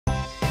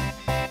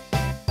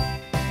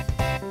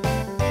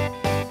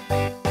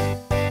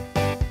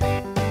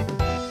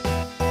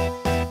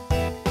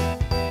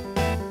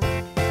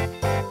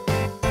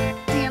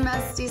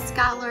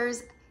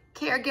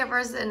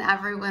caregivers, and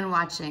everyone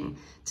watching.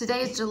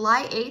 Today is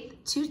July 8th,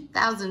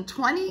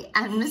 2020,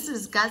 and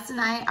Mrs. Gus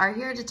and I are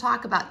here to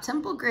talk about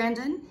Temple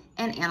Grandin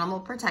and Animal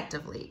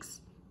Protective Leagues.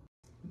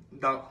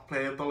 Dog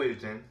pledge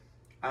allegiance.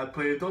 I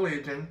pledge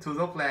allegiance to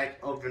the flag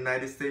of the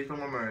United States of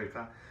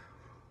America,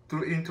 to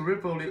the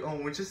republic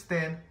on which it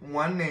stands,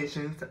 one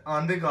nation,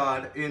 under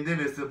God,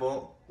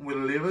 indivisible, with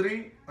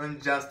liberty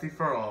and justice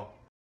for all.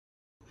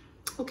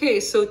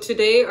 Okay, so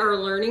today our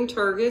learning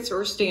targets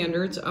or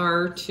standards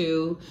are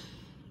to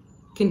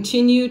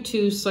continue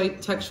to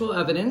cite textual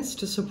evidence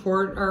to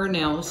support our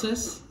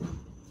analysis,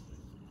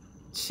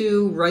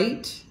 to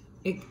write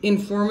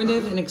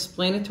informative and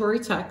explanatory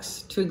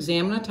text to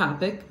examine a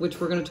topic, which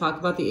we're going to talk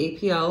about the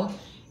APL,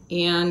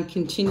 and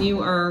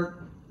continue our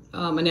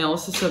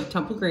analysis of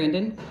Temple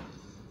Grandin,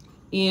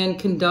 and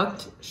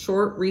conduct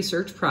short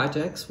research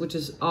projects, which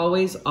is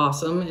always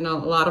awesome. And a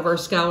lot of our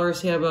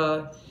scholars have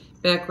a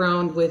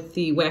background with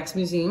the Wax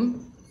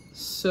Museum,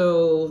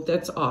 so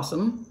that's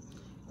awesome.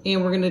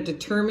 And we're going to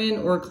determine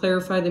or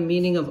clarify the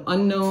meaning of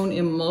unknown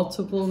and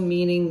multiple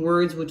meaning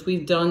words, which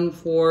we've done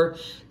for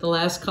the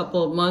last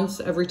couple of months.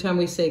 Every time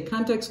we say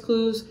context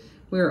clues,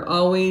 we're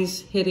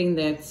always hitting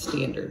that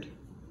standard.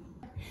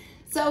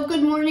 So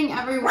good morning,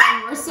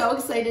 everyone. We're so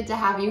excited to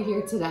have you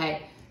here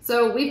today.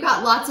 So we've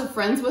got lots of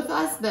friends with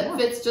us that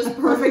fits just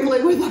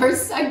perfectly with our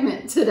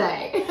segment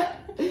today.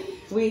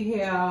 We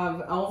have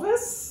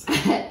Elvis,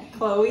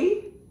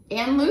 Chloe,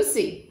 and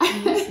Lucy.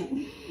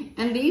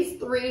 And these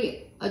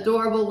three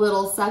adorable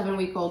little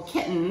 7-week-old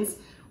kittens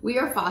we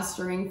are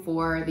fostering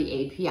for the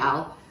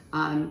APL,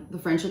 the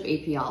Friendship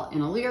APL in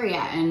Elyria.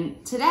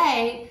 And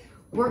today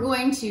we're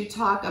going to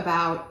talk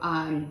about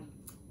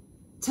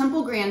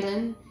Temple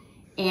Grandin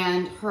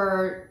and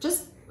her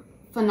just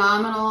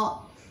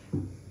phenomenal,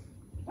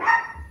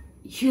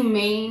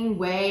 humane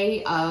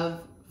way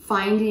of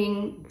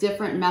finding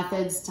different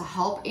methods to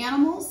help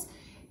animals,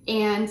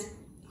 and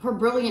her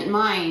brilliant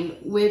mind,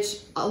 which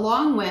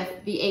along with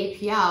the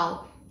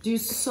APL do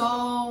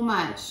so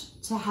much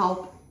to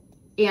help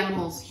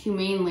animals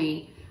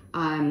humanely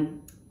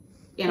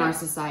in our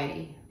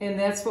society. And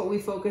that's what we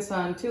focus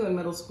on too in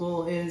middle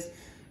school, is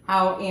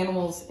how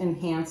animals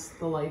enhance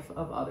the life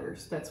of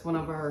others. That's one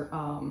of our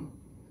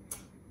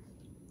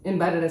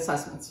embedded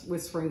assessments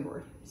with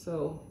Springboard.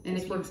 So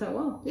it works out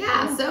well.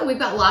 Yeah, so we've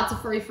got lots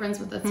of furry friends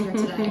with us here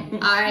today. All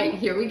right,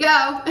 here we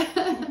go.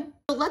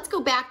 So let's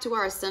go back to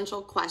our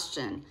essential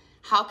question.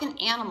 How can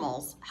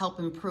animals help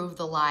improve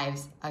the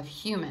lives of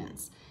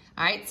humans?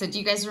 All right, so do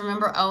you guys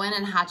remember Owen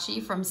and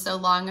Hachi from so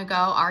long ago,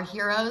 our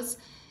heroes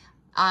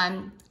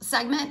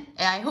segment?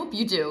 I hope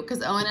you do,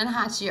 because Owen and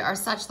Hachi are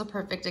such the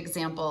perfect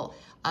example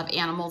of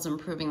animals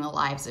improving the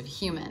lives of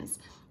humans.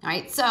 All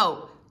right,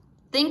 so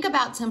think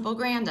about Temple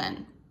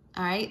Grandin.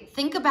 All right,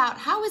 think about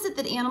how is it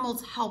that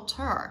animals helped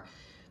her?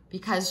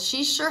 Because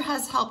she sure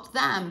has helped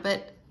them,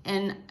 but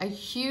in a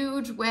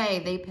huge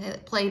way, they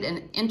played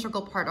an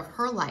integral part of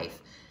her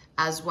life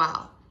as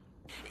well.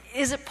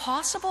 Is it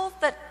possible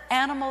that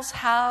animals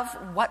have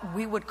what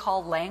we would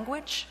call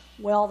language?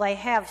 Well, they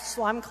have,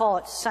 so I'm call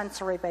it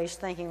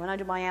sensory-based thinking. When I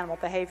do my animal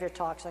behavior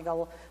talks, I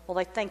go, well,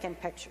 they think in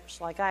pictures.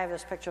 Like I have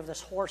this picture of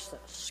this horse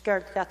that was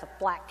scared to death of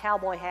black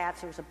cowboy hats.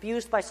 He was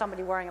abused by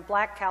somebody wearing a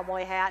black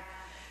cowboy hat.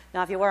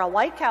 Now, if you wear a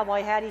white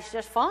cowboy hat, he's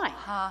just fine.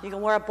 You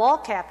can wear a ball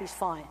cap, he's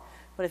fine.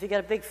 But if you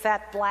get a big,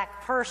 fat,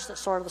 black purse that's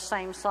sort of the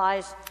same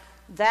size,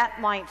 that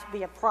might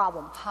be a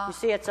problem. You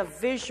see, it's a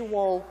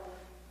visual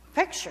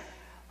picture.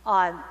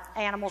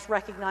 Animals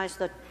recognize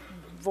the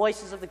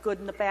voices of the good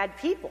and the bad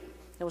people.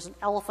 There was an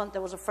elephant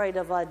that was afraid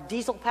of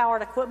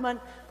diesel-powered equipment,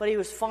 but he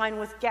was fine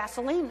with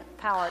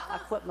gasoline-powered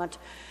equipment.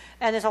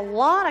 And there's a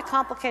lot of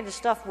complicated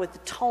stuff with the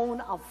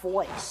tone of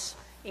voice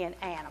in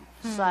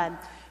animals,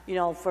 you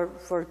know,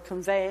 for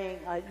conveying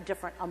a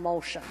different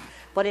emotion.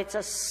 But it's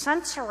a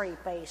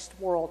sensory-based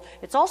world.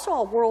 It's also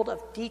a world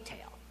of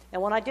detail.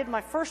 And when I did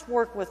my first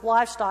work with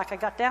livestock, I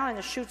got down in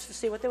the chutes to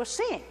see what they were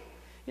seeing.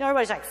 You know,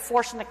 everybody's like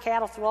forcing the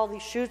cattle through all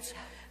these chutes.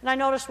 And I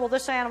noticed, well,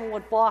 this animal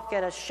would balk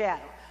at a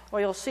shadow. Or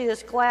you'll see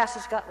this glass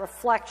has got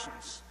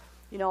reflections.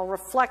 You know,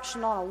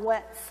 reflection on a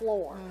wet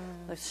floor.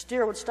 The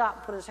steer would stop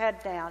and put his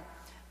head down.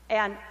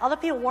 And other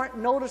people weren't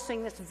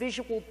noticing this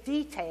visual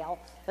detail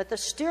that the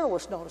steer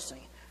was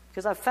noticing.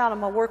 Because I've found in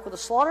my work with the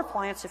slaughter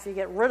plants, if you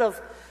get rid of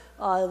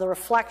the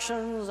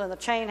reflections and the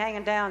chain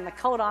hanging down and the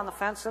coat on the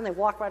fence, then they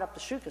walk right up the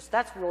chute, because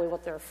that's really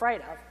what they're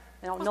afraid of.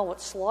 They don't know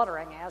what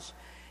slaughtering is.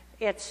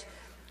 It's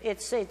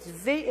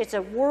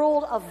a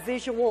world of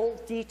visual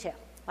detail.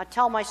 I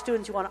tell my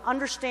students, you want to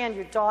understand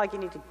your dog, you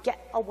need to get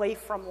away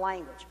from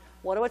language.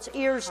 What are its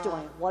ears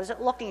doing? What is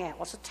it looking at?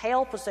 What's the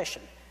tail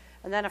position?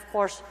 And then, of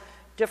course,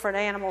 different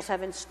animals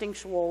have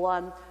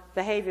instinctual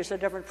behaviors. So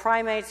different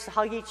primates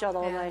hug each other,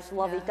 nice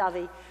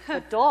lovey-dovey.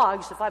 But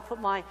dogs, if I put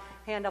my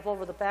hand up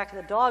over the back of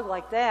the dog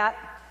like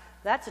that,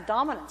 that's a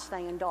dominance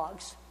thing in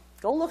dogs.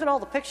 Go look at all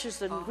the pictures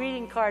and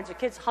greeting cards of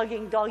kids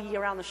hugging doggy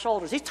around the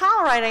shoulders. He's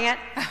tolerating it,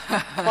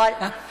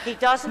 but he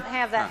doesn't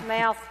have that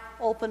mouth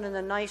open in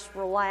a nice,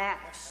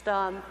 relaxed,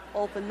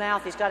 open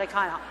mouth. He's got it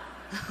kind of,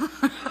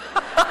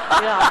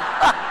 you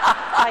know.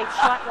 tight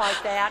shut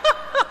like that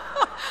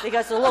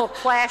because there's a little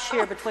clash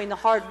here between the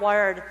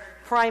hardwired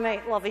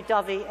primate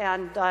lovey-dovey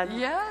and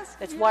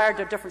it's wired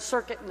to a different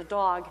circuit in the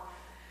dog.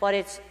 But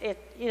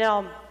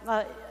I'm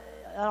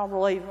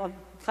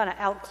kind of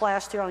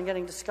outclassed here on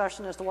getting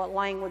discussion as to what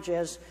language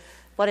is,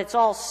 but it's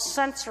all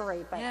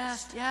sensory-based.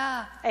 Yes,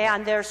 yeah.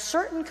 And there's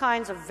certain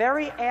kinds of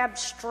very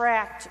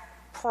abstract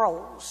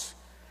prose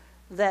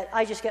that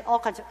I just get all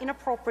kinds of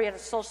inappropriate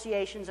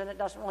associations, and it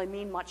doesn't really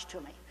mean much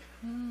to me.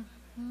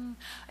 Mm-hmm.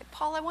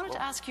 Paul, I wanted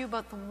to ask you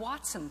about the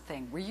Watson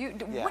thing.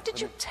 What did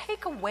you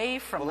take away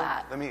from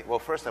that? Well,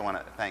 first I want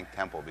to thank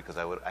Temple because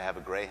I have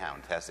a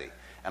greyhound, Tessie,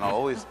 and I'll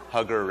always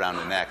hug her around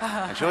the neck,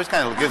 and she always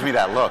kind of gives me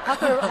that look. Hug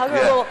her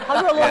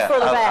a little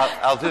further back.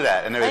 I'll do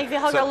that. I think if you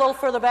hug her a little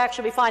further back,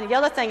 she'll be fine. The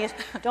other thing is,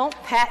 don't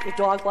pat your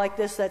dog like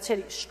this. That's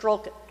hitting.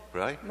 Stroke it.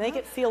 Really? Make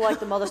it feel like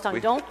the mother's tongue.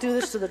 Don't do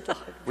this to the dog.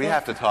 We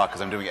have to talk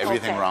because I'm doing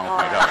everything wrong with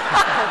my dog.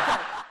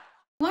 I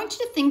want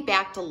you to think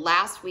back to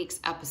last week's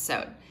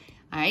episode.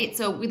 All right,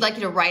 so we'd like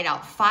you to write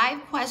out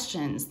 5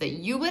 questions that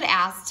you would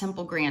ask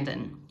Temple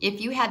Grandin if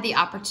you had the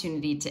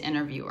opportunity to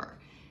interview her.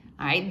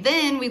 All right,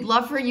 then we'd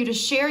love for you to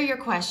share your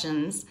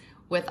questions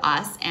with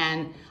us,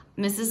 and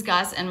Mrs.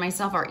 Gus and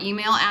myself, our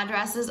email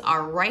addresses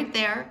are right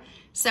there.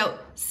 So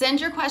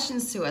send your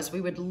questions to us.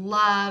 We would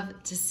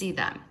love to see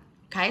them.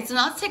 Okay, so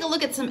now let's take a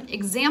look at some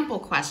example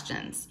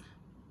questions.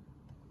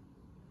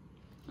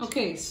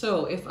 Okay,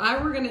 so if I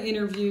were going to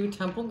interview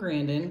Temple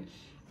Grandin,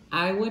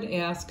 I would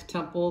ask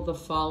Temple the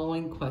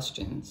following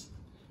questions.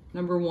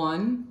 Number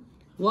 1,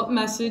 what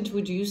message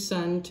would you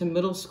send to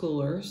middle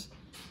schoolers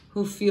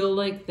who feel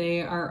like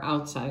they are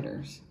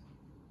outsiders?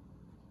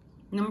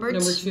 Number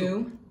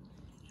 2,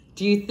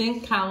 do you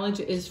think college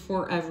is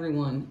for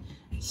everyone?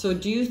 So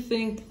do you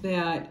think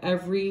that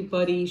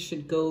everybody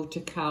should go to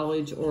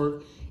college,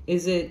 or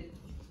is it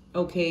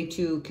okay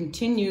to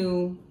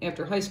continue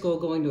after high school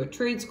going to a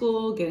trade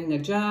school, getting a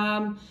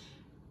job?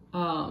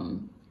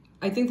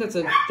 I think that's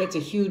a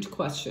huge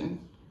question.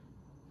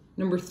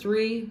 Number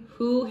 3,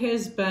 who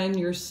has been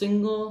your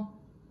single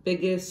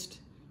biggest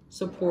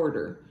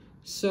supporter?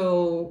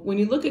 So when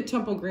you look at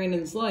Temple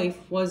Grandin's life,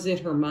 was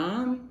it her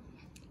mom?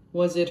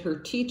 Was it her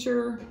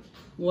teacher?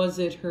 Was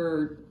it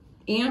her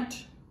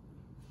aunt?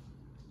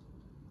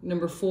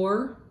 Number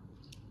 4,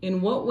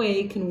 in what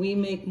way can we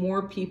make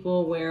more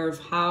people aware of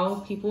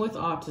how people with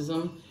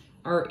autism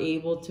are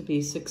able to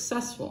be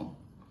successful?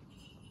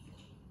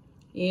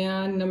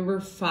 And number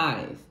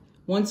 5,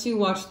 once you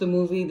watch the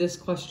movie, this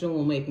question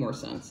will make more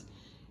sense.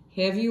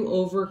 Have you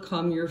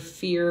overcome your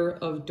fear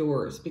of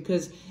doors?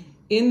 Because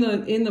in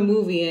the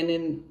movie and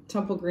in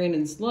Temple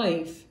Grandin's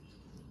life,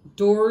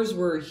 doors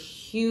were a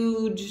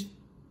huge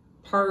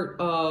part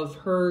of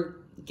her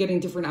getting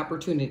different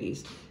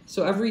opportunities.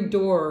 So every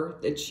door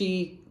that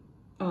she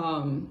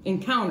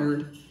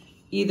encountered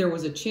either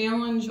was a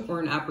challenge or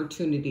an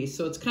opportunity.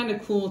 So it's kind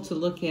of cool to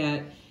look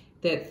at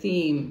that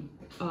theme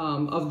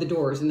of the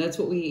doors, and that's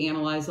what we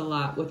analyze a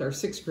lot with our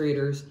 6th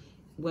graders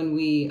when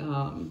we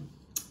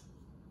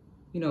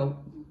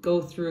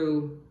go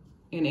through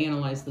and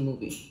analyze the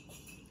movie.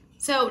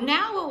 So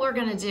now what we're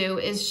going to do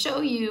is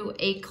show you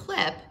a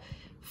clip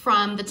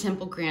from the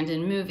Temple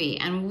Grandin movie,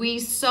 and we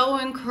so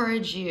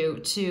encourage you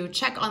to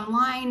check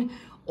online,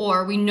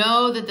 or we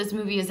know that this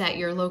movie is at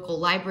your local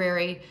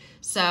library.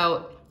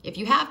 So if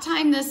you have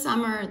time this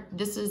summer,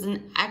 this is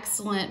an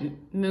excellent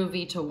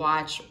movie to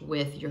watch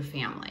with your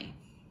family.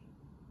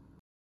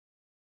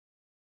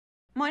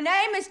 My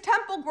name is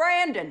Temple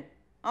Grandin.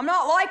 I'm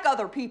not like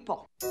other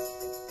people.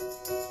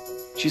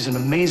 She's an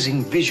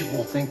amazing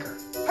visual thinker.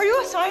 Are you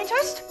a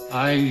scientist?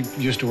 I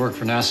used to work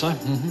for NASA.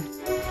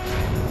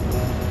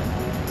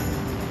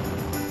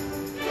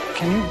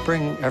 Can you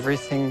bring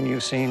everything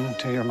you've seen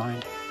to your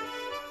mind?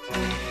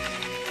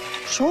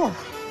 Sure.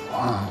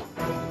 Wow.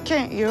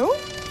 Can't you?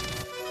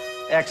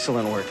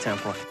 Excellent work,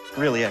 Temple.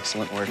 Really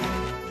excellent work.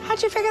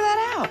 How'd you figure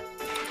that out?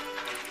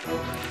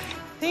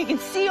 He can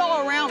see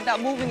all around without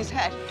moving his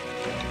head.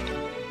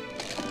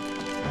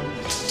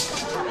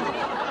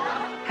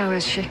 How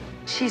is she?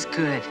 She's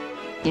good.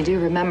 You do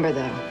remember,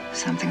 though,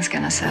 something's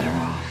gonna set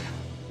her off.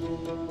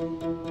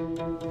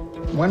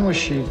 When was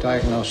she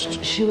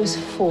diagnosed? She was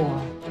 4.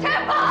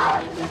 Temple!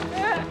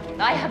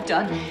 I have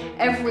done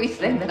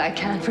everything that I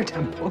can for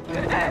Temple.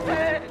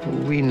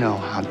 We know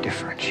how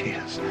different she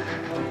is.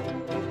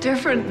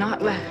 Different,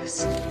 not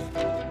less.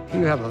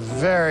 You have a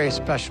very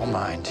special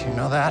mind, you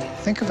know that?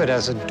 Think of it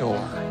as a door.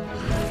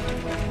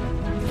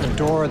 A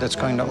door that's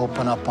going to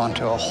open up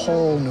onto a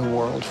whole new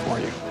world for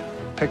you.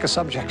 Pick a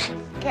subject.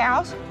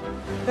 Cows?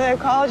 Do they have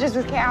colleges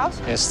with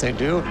cows? Yes, they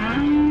do.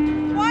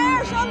 Why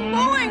are some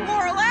mooing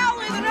more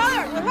loudly than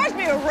others? There must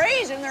be a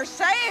reason they're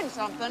saying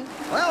something.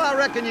 Well, I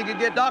reckon you could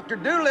get Dr.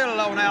 Doolittle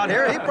on out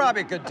here. He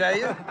probably could tell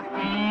you.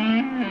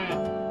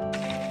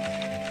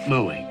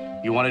 Mooing.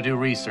 You want to do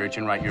research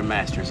and write your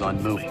master's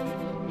on mooing.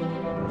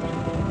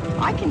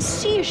 I can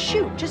see a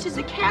shoot just as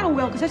a cattle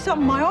will, because that's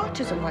something my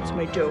autism lets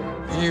me do.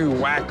 You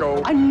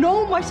wacko. I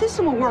know my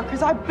system will work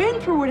because I've been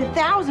through it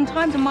 1,000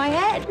 times in my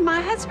head. My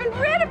husband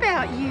read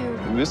about you.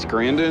 Miss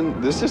Grandin,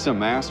 this is a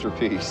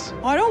masterpiece.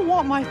 I don't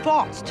want my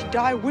thoughts to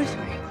die with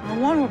me. I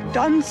want to have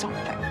done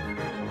something.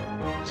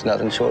 It's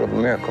nothing short of a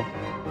miracle.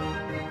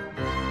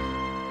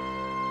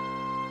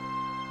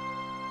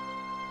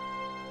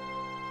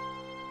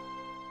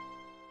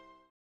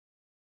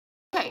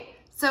 Okay,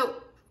 so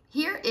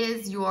here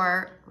is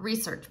your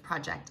research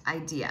project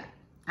idea.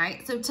 All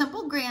right, so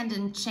Temple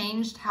Grandin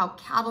changed how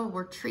cattle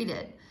were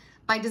treated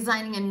by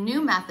designing a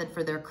new method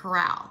for their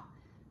corral.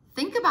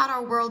 Think about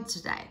our world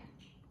today.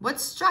 What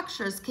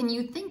structures can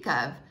you think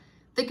of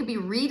that could be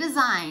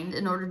redesigned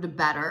in order to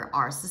better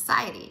our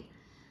society?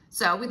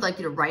 So we'd like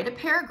you to write a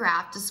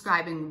paragraph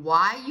describing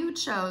why you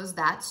chose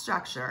that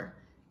structure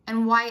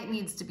and why it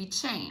needs to be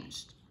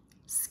changed.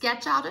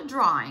 Sketch out a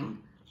drawing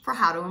for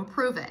how to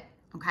improve it.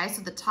 Okay,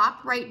 so the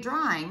top right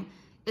drawing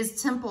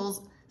is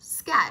Temple's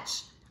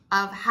sketch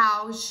of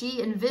how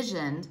she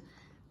envisioned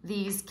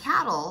these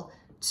cattle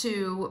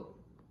to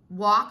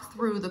walk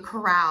through the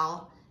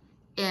corral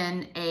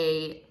in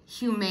a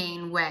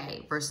humane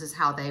way versus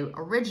how they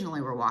originally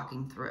were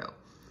walking through.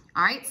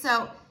 All right,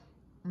 so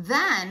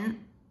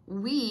then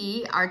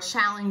we are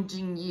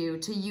challenging you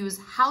to use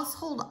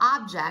household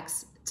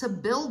objects to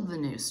build the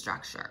new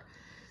structure.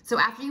 So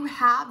after you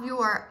have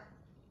your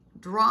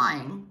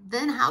drawing,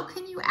 then how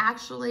can you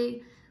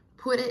actually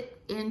put it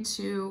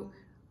into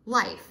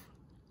life,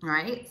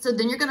 right? So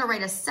then you're gonna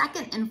write a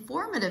second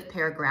informative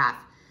paragraph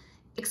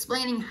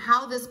explaining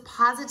how this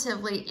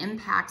positively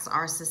impacts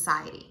our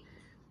society.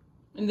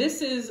 And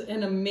this is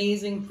an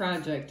amazing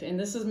project, and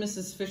this is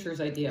Mrs. Fisher's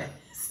idea.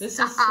 This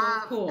is so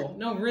cool.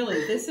 No,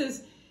 really, this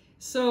is,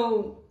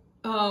 so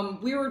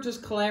we were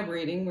just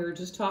collaborating, we were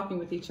just talking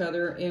with each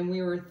other, and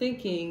we were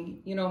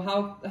thinking, you know,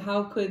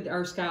 how could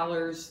our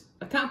scholars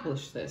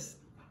accomplish this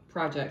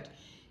project?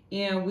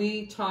 And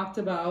we talked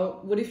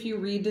about, what if you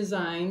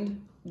redesigned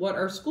what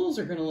our schools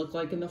are gonna look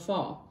like in the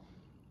fall?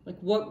 Like,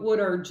 what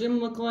would our gym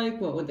look like?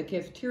 What would the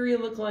cafeteria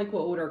look like?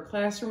 What would our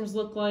classrooms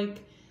look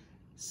like?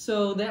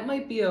 So that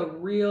might be a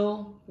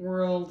real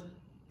world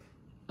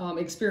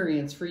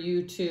experience for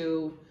you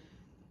to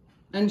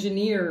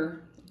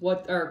engineer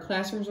what our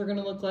classrooms are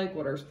gonna look like,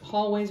 what our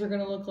hallways are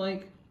gonna look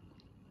like.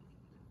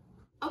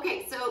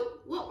 Okay, so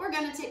what we're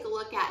gonna take a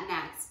look at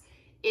next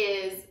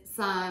is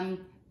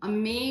some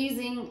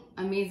amazing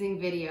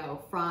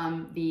video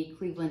from the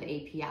Cleveland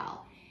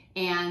APL.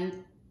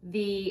 And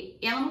the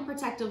animal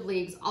protective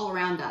leagues all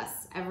around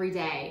us every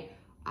day,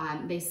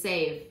 they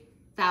save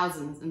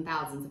thousands and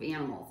thousands of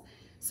animals.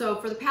 So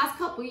for the past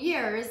couple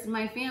years,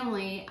 my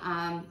family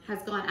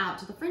has gone out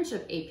to the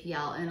Friendship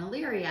APL in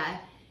Elyria,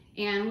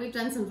 and we've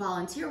done some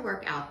volunteer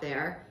work out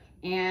there,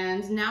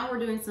 and now we're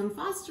doing some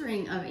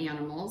fostering of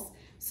animals.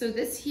 So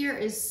this here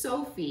is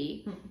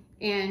Sophie,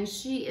 and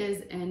she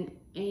is an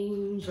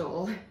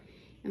angel.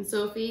 And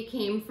Sophie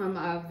came from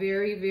a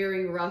very,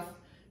 very rough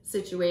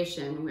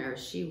situation where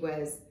she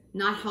was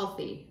not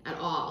healthy at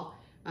all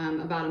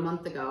about a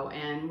month ago,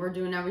 and we're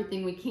doing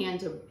everything we can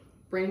to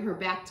bring her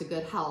back to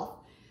good health.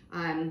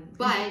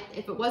 But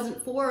if it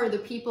wasn't for the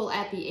people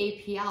at the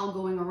APL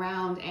going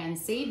around and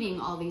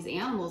saving all these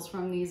animals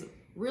from these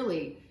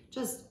really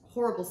just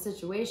horrible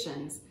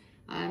situations,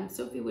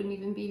 Sophie wouldn't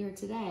even be here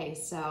today.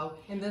 So,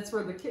 and that's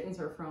where the kittens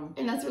are from.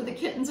 And that's where the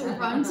kittens are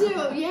from too.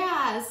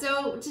 Yeah.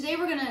 So today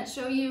we're going to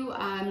show you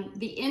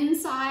the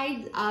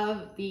inside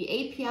of the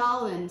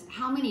APL and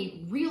how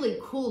many really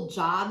cool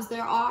jobs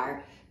there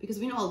are, because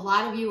we know a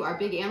lot of you are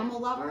big animal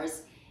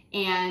lovers,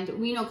 and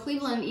we know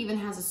Cleveland even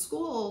has a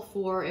school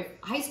for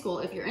high school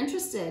if you're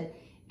interested.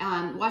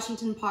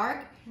 Washington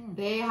Park,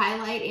 they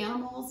highlight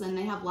animals and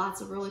they have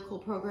lots of really cool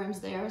programs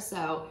there.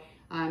 So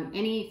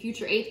any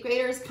future 8th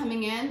graders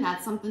coming in,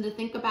 that's something to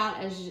think about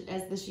as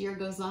this year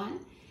goes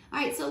on. All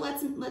right, so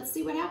let's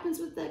see what happens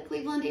with the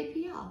Cleveland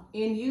APL.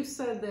 And you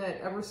said that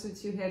ever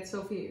since you had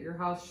Sophie at your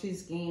house,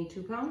 she's gained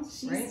 2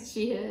 pounds, right?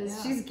 She is.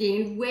 Yeah. She's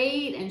gained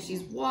weight and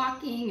she's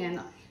walking, and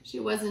she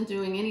wasn't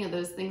doing any of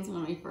those things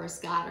when we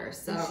first got her.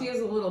 So and she has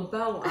a little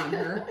bell on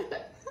her.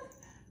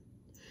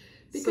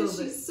 Because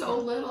she's so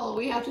little,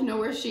 we have to know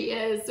where she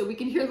is so we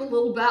can hear the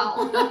little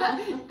bell.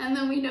 And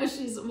then we know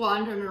she's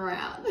wandering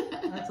around.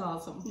 That's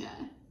awesome.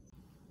 Yeah.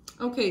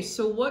 Okay,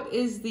 so what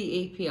is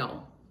the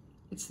APL?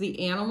 It's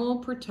the Animal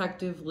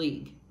Protective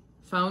League,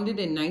 founded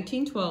in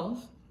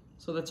 1912,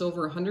 so that's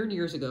over 100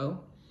 years ago,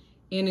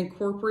 and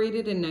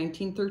incorporated in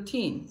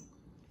 1913.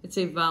 It's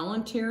a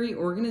voluntary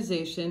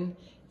organization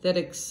that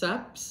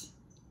accepts,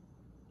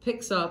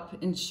 picks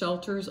up, and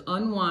shelters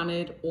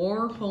unwanted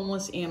or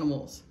homeless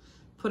animals,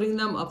 putting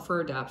them up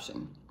for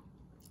adoption.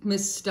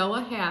 Miss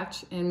Stella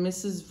Hatch and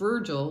Mrs.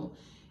 Virgil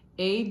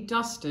A.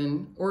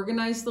 Dustin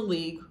organized the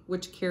league,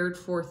 which cared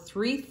for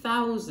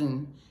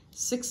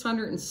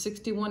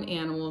 3,661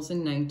 animals in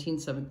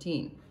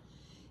 1917.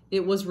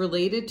 It was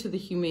related to the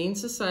Humane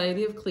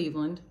Society of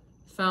Cleveland,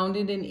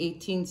 founded in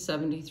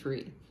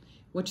 1873,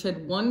 which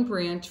had one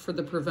branch for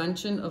the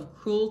prevention of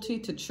cruelty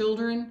to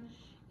children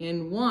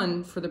and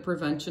one for the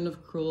prevention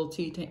of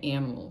cruelty to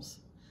animals.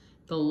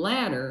 The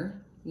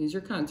latter, use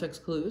your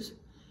context clues,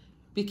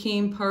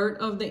 became part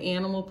of the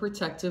Animal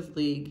Protective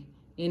League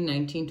in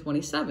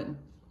 1927.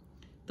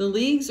 The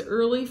League's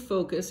early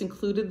focus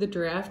included the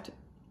draft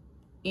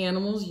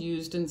animals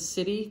used in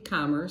city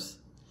commerce.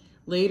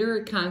 Later,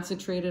 it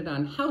concentrated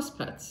on house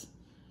pets.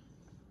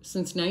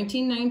 Since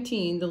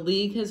 1919, the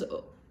League has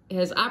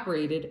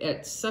operated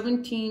at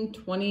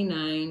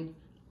 1729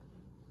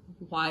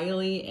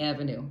 Wiley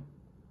Avenue.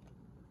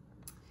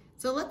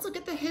 So let's look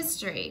at the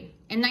history.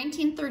 In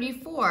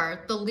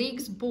 1934, the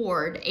League's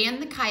board and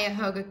the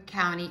Cuyahoga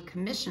County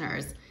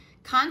Commissioners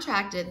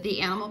contracted the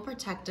Animal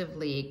Protective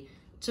League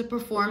to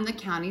perform the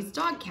county's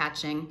dog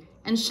catching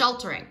and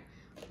sheltering,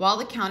 while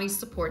the county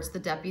supports the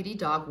deputy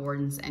dog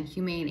wardens and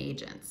humane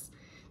agents.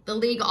 The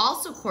League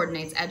also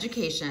coordinates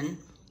education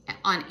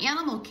on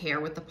animal care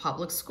with the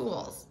public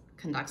schools,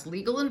 conducts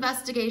legal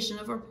investigation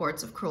of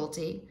reports of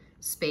cruelty,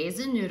 spays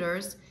and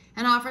neuters,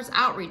 and offers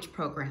outreach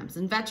programs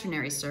and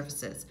veterinary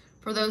services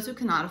for those who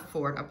cannot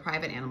afford a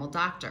private animal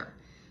doctor.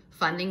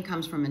 Funding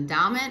comes from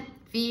endowment,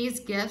 fees,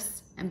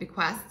 gifts, and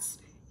bequests,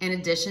 in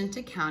addition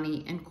to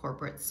county and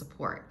corporate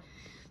support.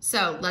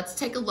 So let's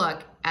take a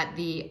look at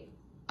the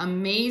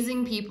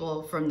amazing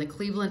people from the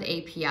Cleveland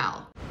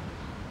APL.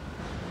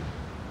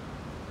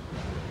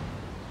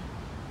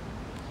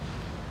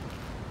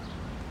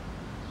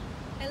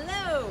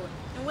 Hello,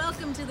 and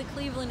welcome to the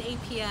Cleveland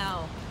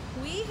APL.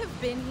 We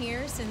have been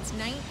here since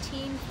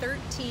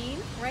 1913,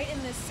 right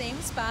in this same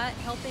spot,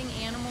 helping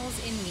animals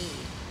in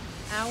need.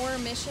 Our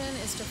mission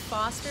is to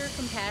foster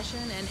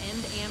compassion and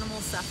end animal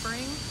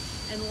suffering.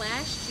 And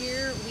last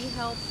year, we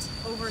helped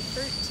over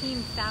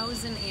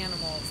 13,000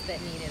 animals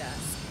that needed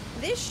us.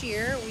 This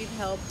year, we've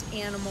helped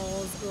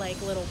animals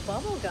like little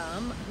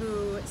Bubblegum,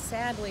 who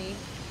sadly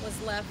was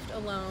left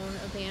alone,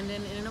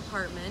 abandoned in an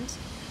apartment.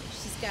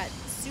 She's got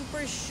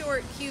super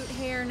short, cute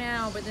hair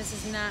now, but this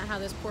is not how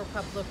this poor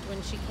pup looked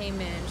when she came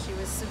in. She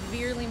was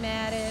severely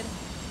matted.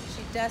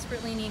 She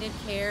desperately needed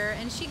care,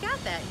 and she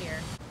got that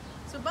here.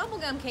 So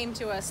Bubblegum came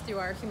to us through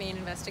our Humane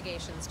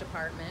Investigations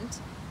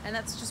Department, and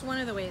that's just one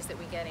of the ways that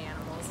we get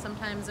animals.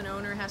 Sometimes an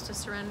owner has to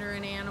surrender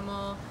an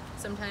animal.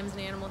 Sometimes an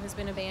animal has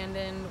been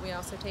abandoned. We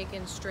also take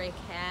in stray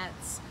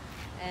cats.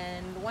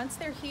 And once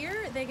they're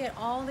here, they get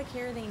all the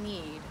care they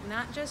need.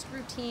 Not just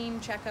routine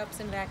checkups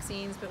and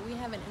vaccines, but we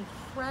have an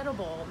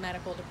incredible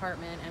medical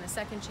department and a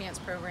second chance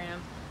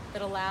program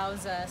that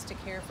allows us to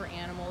care for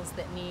animals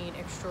that need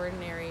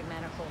extraordinary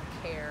medical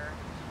care.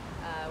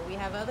 We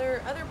have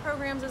other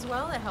programs as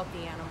well that help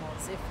the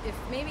animals. If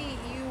maybe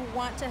you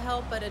want to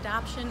help but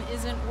adoption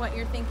isn't what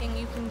you're thinking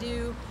you can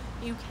do,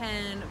 you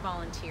can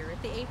volunteer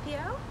at the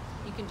APL.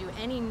 You can do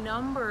any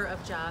number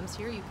of jobs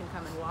here. You can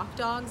come and walk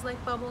dogs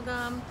like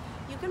Bubblegum.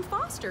 You can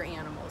foster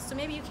animals. So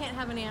maybe you can't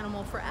have an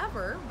animal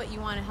forever, but you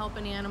want to help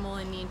an animal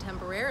in need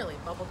temporarily.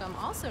 Bubblegum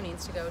also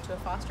needs to go to a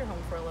foster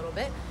home for a little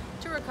bit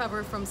to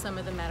recover from some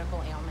of the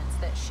medical ailments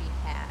that she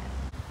had.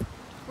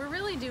 We're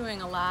really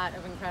doing a lot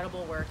of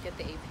incredible work at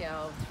the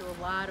APL through a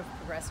lot of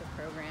progressive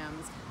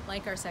programs,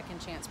 like our Second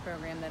Chance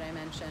program that I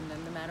mentioned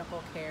and the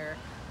medical care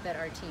that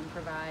our team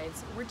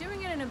provides. We're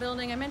doing it in a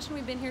building. I mentioned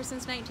we've been here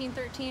since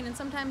 1913, and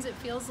sometimes it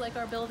feels like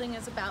our building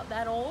is about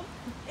that old.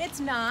 It's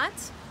not,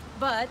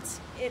 but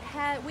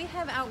we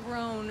have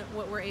outgrown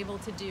what we're able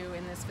to do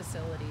in this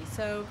facility.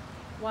 So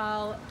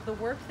while the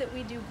work that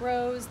we do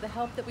grows, the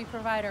help that we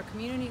provide our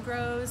community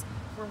grows,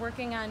 we're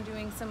working on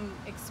doing some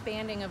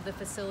expanding of the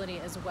facility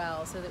as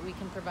well so that we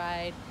can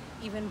provide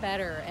even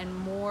better and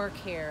more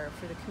care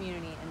for the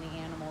community and the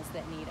animals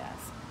that need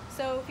us.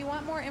 So if you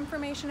want more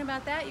information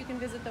about that, you can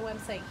visit the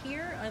website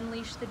here,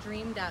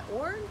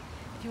 unleashthedream.org.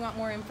 If you want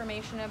more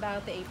information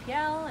about the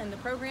APL and the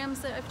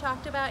programs that I've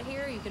talked about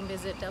here, you can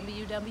visit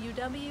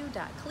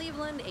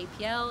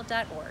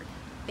www.clevelandapl.org.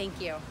 Thank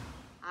you.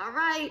 All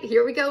right,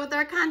 here we go with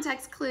our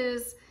context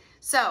clues.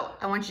 So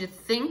I want you to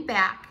think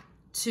back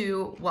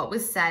to what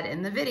was said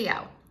in the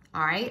video,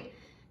 all right?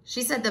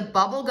 She said that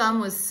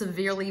Bubblegum was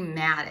severely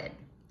matted.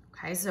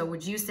 Okay, so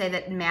would you say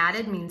that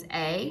matted means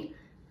A,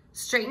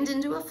 straightened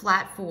into a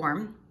flat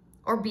form,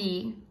 or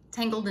B,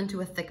 tangled into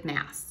a thick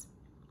mass?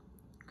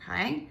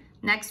 Okay,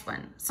 next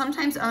one.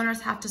 Sometimes owners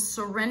have to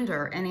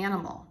surrender an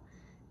animal.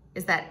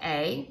 Is that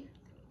A,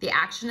 the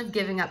action of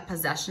giving up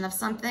possession of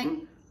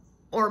something,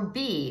 or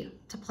B,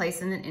 to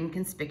place in an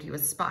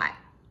inconspicuous spot?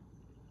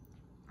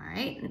 All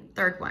right, and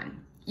third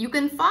one. You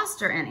can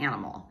foster an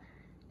animal.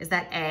 Is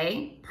that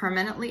A,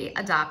 permanently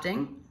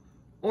adopting,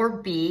 or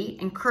B,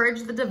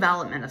 encourage the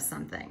development of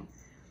something?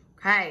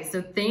 Okay,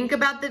 so think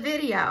about the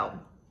video.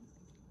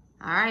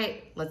 All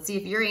right, let's see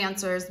if your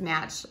answers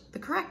match the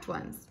correct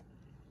ones.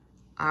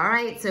 All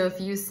right, so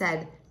if you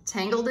said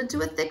tangled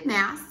into a thick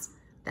mass,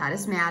 that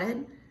is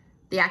matted.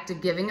 The act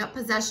of giving up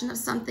possession of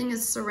something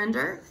is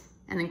surrender,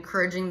 and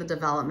encouraging the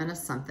development of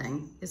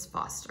something is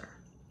foster.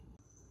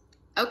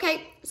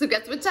 Okay, so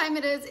guess what time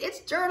it is?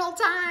 It's journal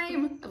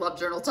time. I love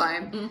journal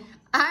time.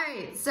 All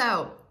right,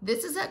 so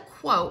this is a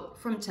quote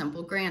from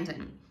Temple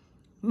Grandin.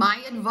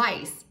 My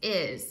advice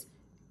is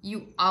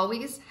you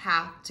always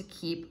have to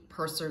keep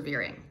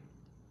persevering,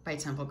 by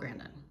Temple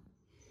Grandin.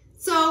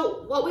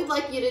 So what we'd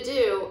like you to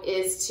do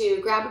is to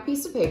grab a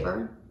piece of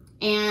paper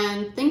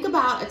and think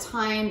about a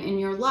time in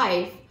your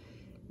life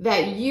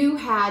that you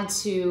had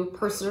to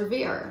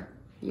persevere.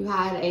 You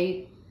had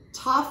a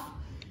tough,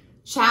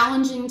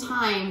 challenging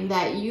time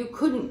that you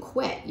couldn't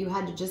quit. You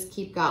had to just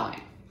keep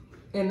going.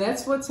 And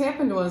that's what's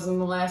happened to us in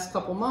the last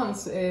couple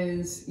months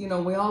is, you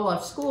know, we all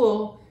left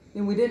school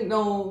and we didn't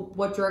know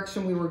what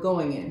direction we were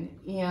going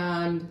in.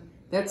 And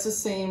that's the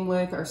same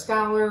with our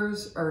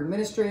scholars, our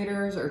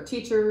administrators, our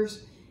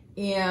teachers.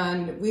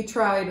 And we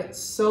tried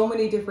so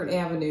many different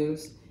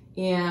avenues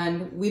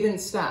and we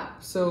didn't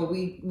stop. So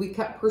we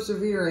kept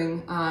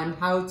persevering on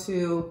how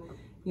to,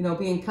 you know,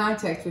 be in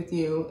contact with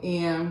you.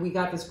 And we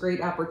got this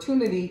great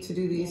opportunity to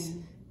do these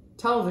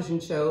television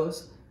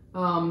shows.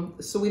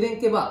 So we didn't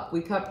give up.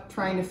 We kept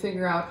trying to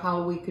figure out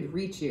how we could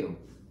reach you.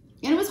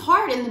 And it was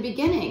hard in the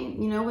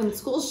beginning, you know, when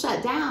school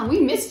shut down, we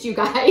missed you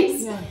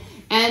guys. Yeah.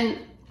 And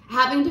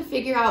having to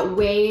figure out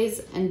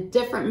ways and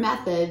different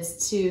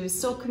methods to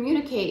still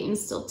communicate and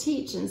still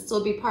teach and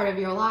still be part of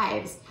your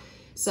lives.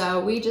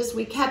 So we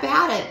kept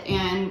at it,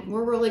 and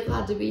we're really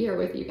glad to be here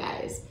with you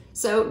guys.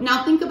 So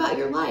now think about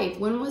your life.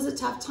 When was a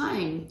tough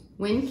time?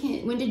 When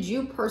did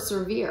you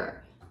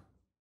persevere?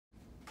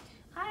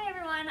 Hi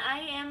everyone, I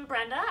am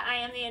Brenda. I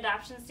am the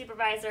adoption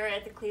supervisor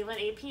at the Cleveland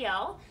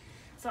APL.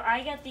 So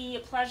I get the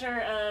pleasure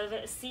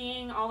of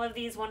seeing all of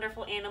these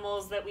wonderful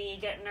animals that we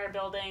get in our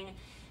building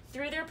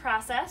through their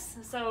process.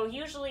 So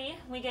usually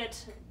we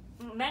get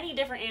many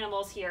different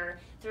animals here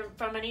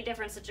from many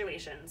different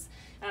situations.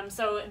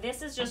 So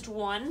this is just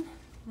one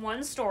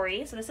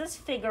story. So this is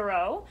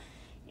Figaro.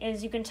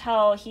 As you can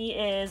tell, he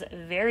is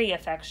very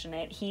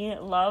affectionate. He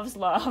loves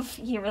love.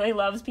 He really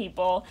loves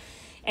people.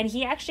 And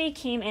he actually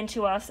came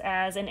into us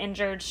as an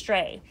injured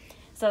stray.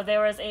 So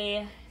there was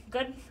a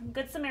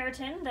good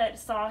Samaritan that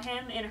saw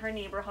him in her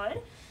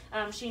neighborhood.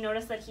 She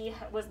noticed that he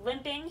was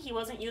limping. He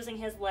wasn't using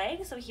his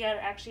leg, so he had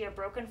actually a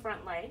broken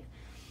front leg.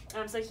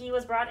 So he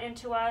was brought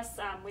into us.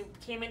 We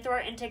came in through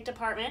our intake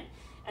department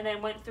and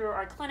then went through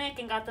our clinic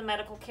and got the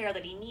medical care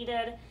that he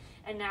needed.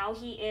 And now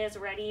he is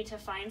ready to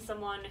find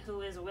someone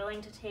who is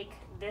willing to take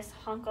this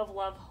hunk of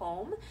love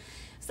home.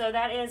 So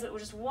that is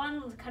just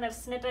one kind of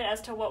snippet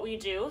as to what we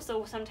do.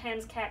 So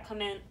sometimes cats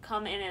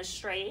come in as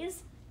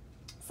strays.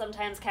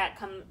 Sometimes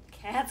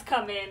cats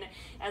come in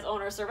as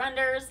owner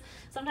surrenders.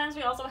 Sometimes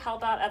we also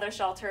help out other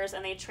shelters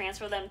and they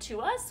transfer them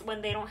to us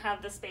when they don't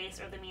have the space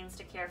or the means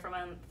to care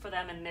for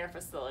them in their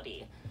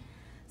facility.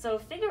 So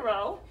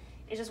Figaro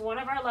is just one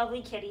of our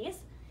lovely kitties,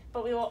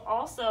 but we will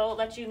also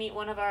let you meet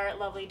one of our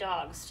lovely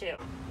dogs too.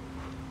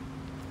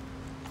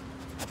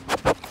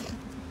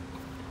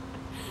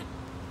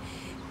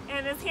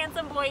 And this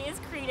handsome boy is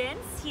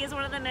Credence. He is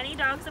one of the many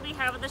dogs that we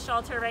have at the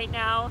shelter right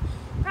now.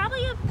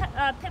 Probably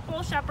a pit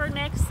bull shepherd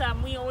mix.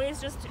 We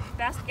always just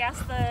best guess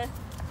the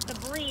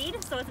breed,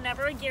 so it's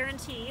never a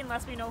guarantee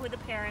unless we know who the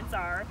parents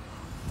are.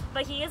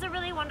 But he is a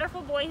really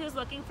wonderful boy who's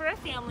looking for a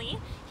family.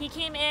 He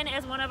came in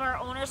as one of our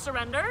owner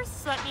surrenders,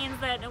 so that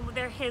means that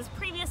his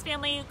previous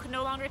family could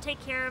no longer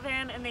take care of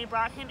him and they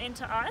brought him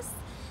into us.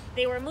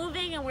 They were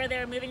moving, and where they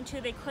were moving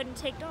to, they couldn't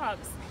take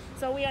dogs.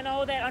 So we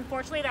know that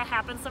unfortunately that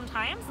happens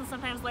sometimes, and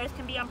sometimes life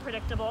can be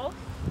unpredictable.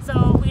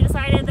 So we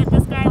decided that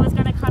this guy was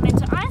going to come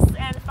into us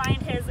and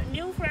find his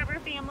new forever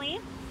family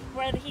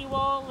where he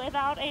will live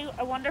out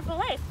a wonderful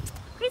life.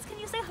 Grace, can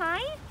you say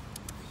hi?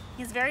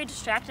 He's very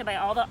distracted by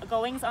all the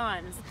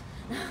goings-ons.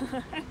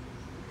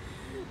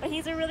 But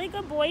he's a really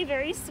good boy,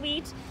 very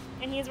sweet,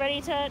 and he's ready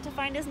to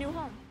find his new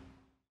home.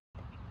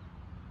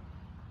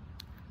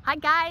 Hi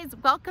guys,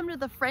 welcome to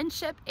the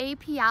Friendship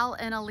APL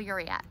in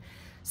Elyria.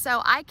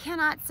 So I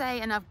cannot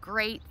say enough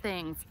great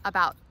things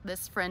about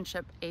this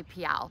Friendship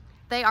APL.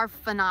 They are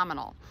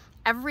phenomenal.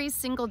 Every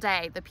single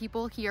day, the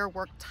people here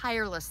work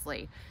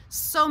tirelessly,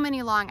 so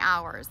many long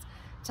hours,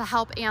 to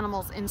help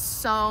animals in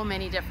so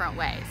many different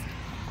ways.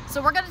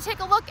 So we're going to take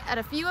a look at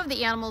a few of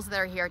the animals that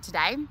are here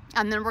today,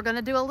 and then we're going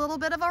to do a little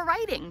bit of a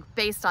writing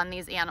based on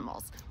these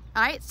animals.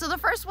 All right, so the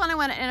first one I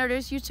want to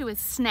introduce you to is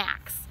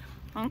Snacks.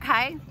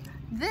 Okay,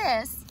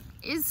 this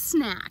is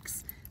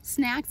Snacks.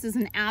 Snacks is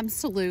an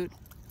absolute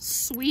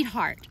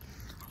sweetheart.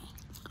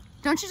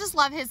 Don't you just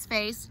love his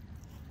face?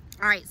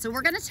 All right, so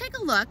we're going to take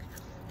a look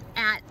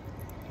at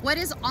what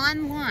is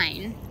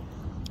online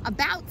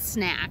about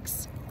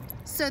Snacks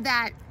so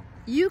that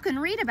you can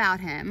read about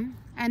him,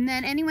 and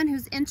then anyone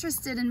who's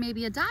interested in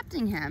maybe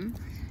adopting him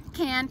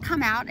can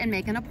come out and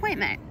make an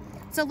appointment.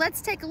 So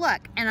let's take a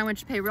look, and I want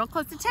you to pay real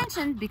close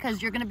attention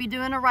because you're going to be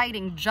doing a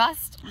writing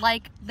just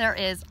like there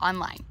is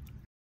online.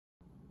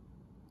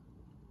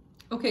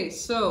 Okay,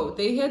 so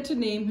they had to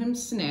name him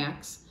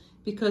Snacks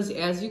because,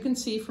 as you can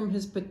see from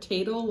his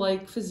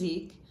potato-like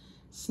physique,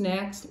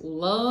 Snacks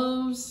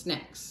loves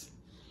snacks.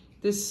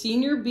 This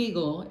senior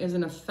beagle is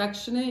an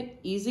affectionate,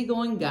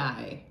 easygoing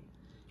guy.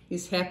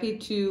 He's happy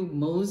to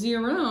mosey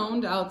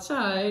around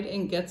outside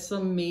and get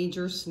some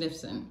major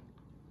sniffs in.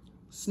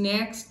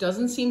 Snacks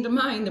doesn't seem to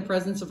mind the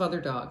presence of other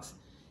dogs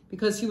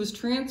because he was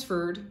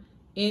transferred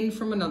in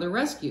from another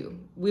rescue.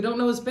 We don't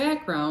know his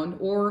background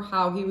or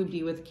how he would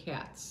be with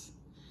cats.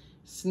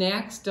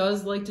 Snacks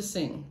does like to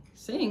sing.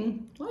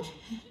 Sing? What?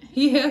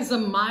 He has a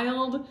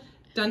mild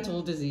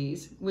dental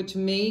disease, which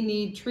may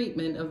need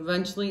treatment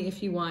eventually.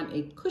 If you want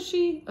a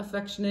cushy,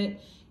 affectionate,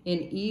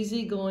 and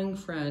easygoing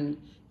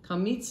friend,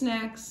 come meet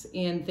Snacks.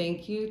 And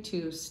thank you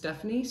to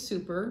Stephanie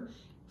Super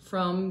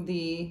from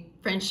the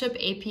Friendship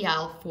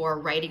APL for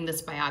writing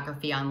this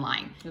biography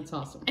online. That's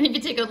awesome. And if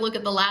you take a look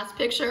at the last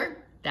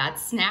picture,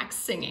 that's Snacks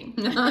singing.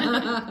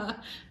 I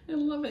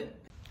love it.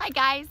 Hi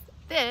guys,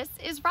 this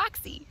is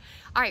Roxy.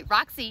 All right,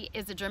 Roxy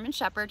is a German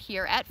Shepherd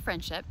here at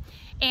Friendship,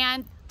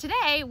 and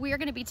today we are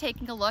going to be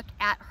taking a look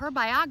at her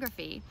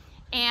biography.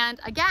 And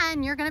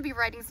again, you're going to be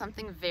writing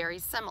something very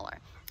similar.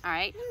 All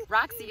right,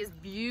 Roxy is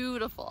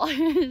beautiful.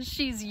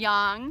 She's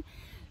young,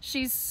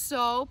 she's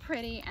so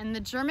pretty, and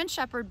the German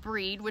Shepherd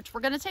breed, which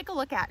we're going to take a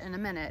look at in a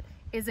minute,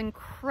 is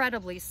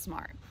incredibly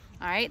smart.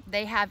 All right,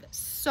 they have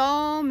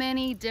so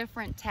many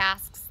different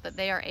tasks that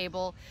they are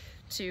able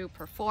to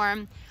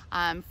perform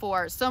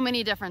for so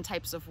many different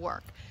types of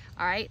work.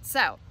 All right,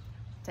 so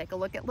take a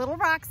look at little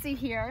Roxy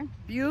here,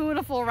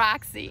 beautiful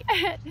Roxy.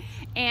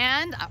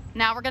 And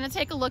now we're gonna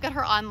take a look at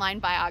her online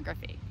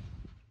biography.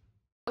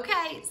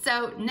 Okay,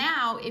 so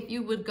now if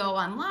you would go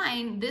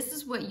online, this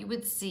is what you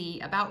would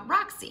see about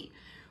Roxy.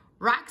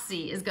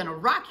 Roxy is gonna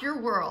rock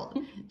your world.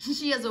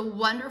 She has a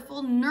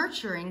wonderful,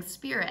 nurturing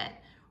spirit.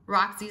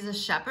 Roxy's a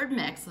shepherd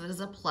mix that is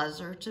a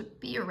pleasure to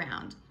be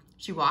around.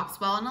 She walks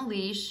well on a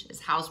leash,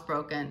 is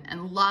housebroken,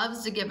 and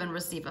loves to give and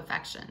receive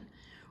affection.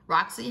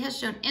 Roxy has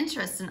shown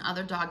interest in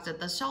other dogs at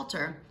the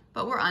shelter,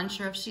 but we're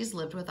unsure if she's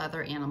lived with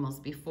other animals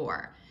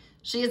before.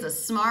 She is a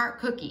smart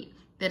cookie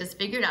that has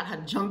figured out how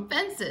to jump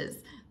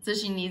fences, so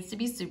she needs to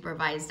be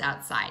supervised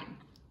outside.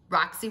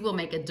 Roxy will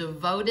make a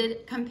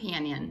devoted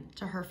companion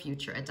to her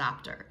future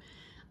adopter.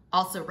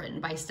 Also written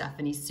by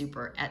Stephanie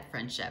Super at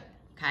Friendship.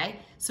 Okay,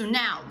 so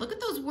now look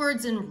at those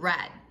words in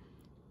red.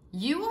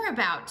 You are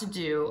about to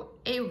do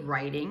a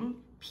writing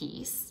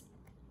piece.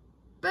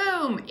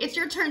 Boom, it's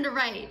your turn to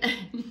write.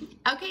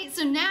 Okay,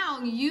 so now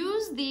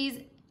use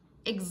these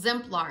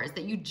exemplars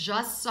that you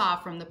just saw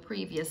from the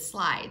previous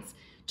slides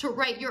to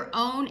write your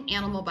own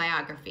animal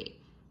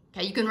biography.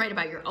 Okay, you can write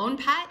about your own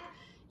pet,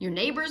 your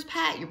neighbor's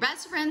pet, your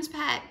best friend's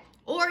pet,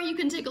 or you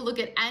can take a look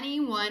at any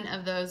one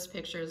of those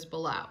pictures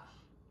below.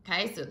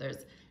 Okay, so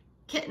there's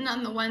kitten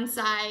on the one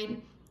side,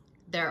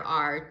 there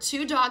are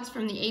two dogs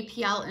from the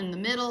APL in the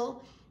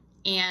middle,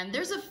 and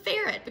there's a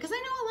ferret, because I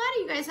know a lot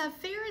of you guys have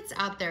ferrets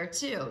out there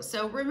too.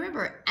 So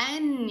remember,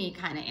 any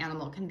kind of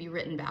animal can be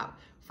written about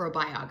for a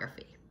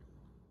biography.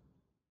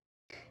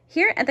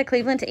 Here at the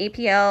Cleveland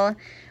APL,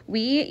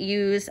 we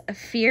use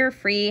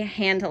fear-free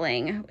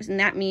handling, and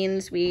that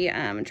means we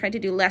try to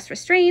do less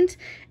restraint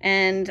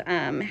and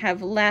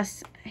have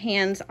less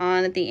hands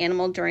on the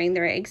animal during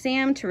their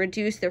exam to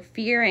reduce their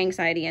fear,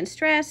 anxiety, and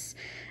stress.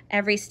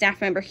 Every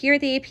staff member here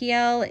at the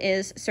APL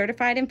is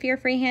certified in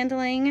fear-free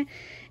handling,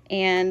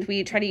 and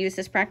we try to use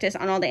this practice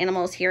on all the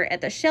animals here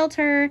at the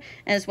shelter,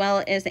 as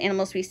well as the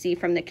animals we see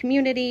from the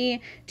community,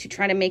 to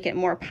try to make it a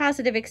more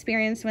positive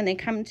experience when they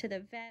come to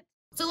the vet.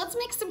 So let's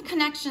make some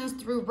connections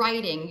through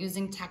writing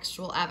using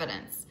textual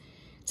evidence.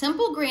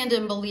 Temple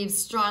Grandin believes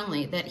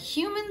strongly that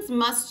humans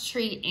must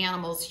treat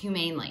animals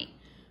humanely.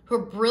 Her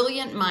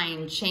brilliant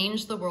mind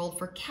changed the world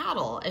for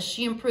cattle as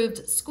she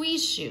improved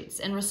squeeze chutes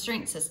and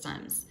restraint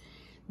systems.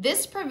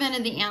 This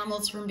prevented the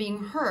animals from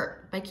being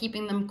hurt by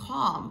keeping them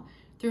calm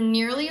through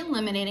nearly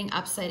eliminating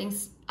upsetting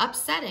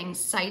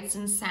sights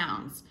and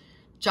sounds,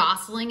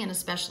 jostling, and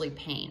especially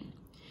pain.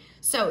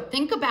 So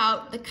think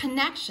about the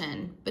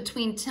connection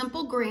between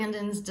Temple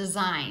Grandin's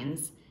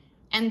designs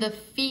and the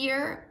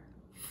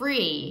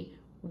fear-free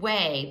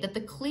way that the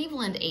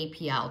Cleveland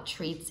APL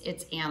treats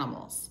its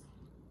animals.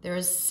 There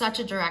is such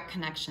a direct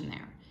connection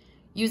there.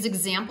 Use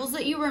examples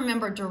that you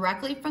remember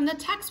directly from the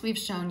text we've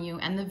shown you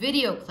and the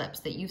video clips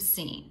that you've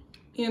seen.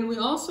 And we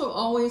also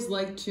always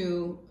like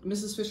to,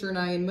 Mrs. Fisher and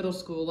I in middle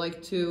school,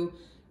 like to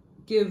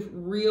give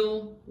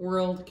real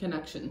world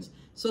connections.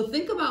 So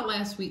think about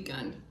last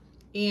weekend.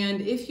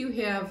 And if you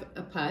have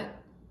a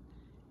pet,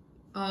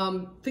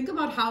 think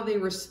about how they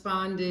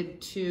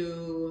responded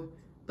to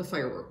the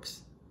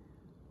fireworks.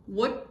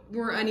 What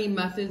were any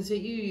methods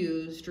that you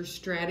used or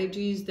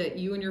strategies that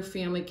you and your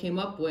family came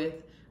up with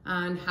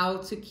on how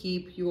to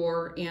keep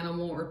your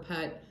animal or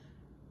pet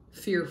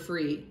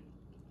fear-free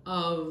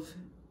of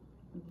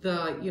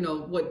the, you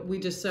know, what we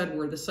just said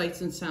were the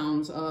sights and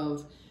sounds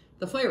of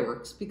the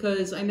fireworks?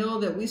 Because I know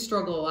that we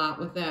struggle a lot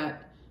with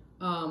that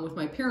with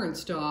my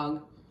parents'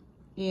 dog,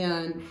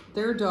 and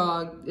their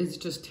dog is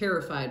just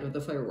terrified of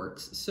the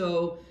fireworks.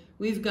 So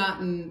we've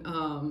gotten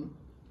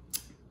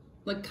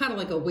like kind of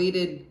like a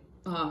weighted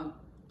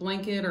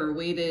blanket or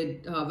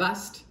weighted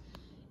vest,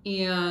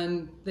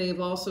 and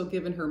they've also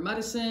given her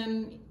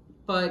medicine,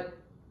 but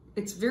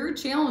it's very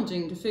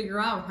challenging to figure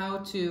out how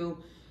to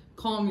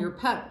calm your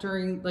pet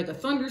during like a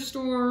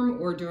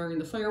thunderstorm or during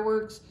the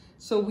fireworks.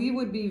 So we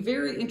would be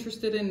very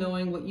interested in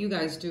knowing what you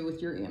guys do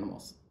with your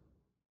animals.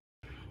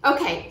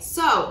 Okay,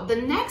 so the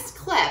next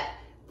clip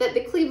that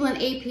the Cleveland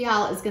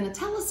APL is going to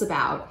tell us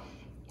about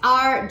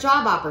are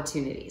job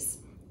opportunities.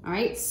 All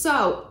right,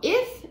 so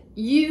if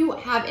you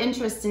have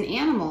interest in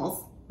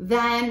animals,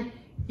 then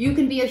you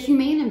can be a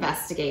humane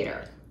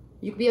investigator.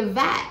 You could be a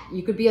vet.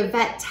 You could be a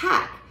vet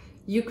tech.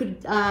 You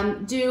could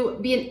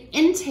be an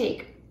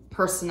intake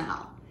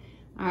personnel.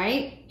 All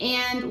right,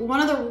 and one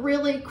of the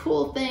really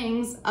cool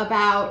things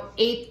about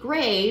 8th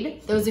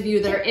grade, those of you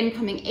that are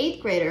incoming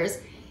 8th graders,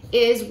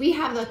 is we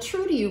have the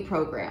True to You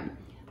program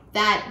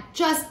that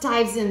just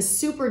dives in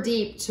super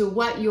deep to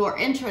what your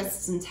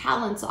interests and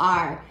talents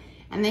are,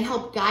 and they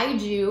help guide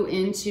you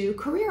into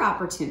career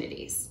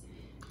opportunities.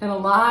 And a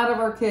lot of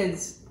our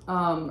kids,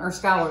 our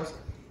scholars,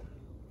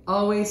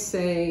 always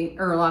say,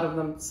 or a lot of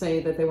them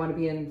say that they want to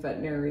be in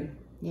veterinary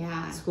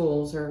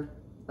schools or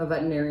a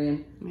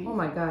veterinarian. Right. Oh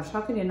my gosh,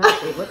 how can you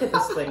not be? Look at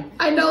this thing.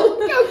 I know,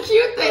 look how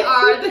cute they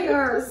are. They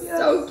are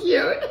so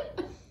cute.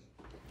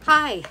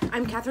 Hi,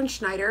 I'm Katherine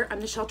Schneider. I'm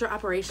the Shelter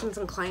Operations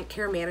and Client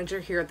Care Manager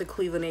here at the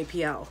Cleveland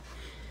APL.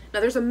 Now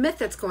there's a myth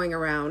that's going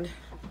around.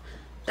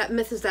 That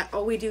myth is that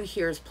all we do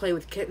here is play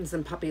with kittens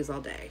and puppies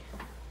all day.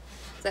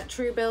 Is that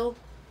true, Bill?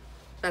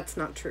 That's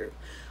not true.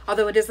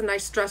 Although it is a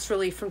nice stress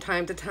relief from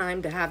time to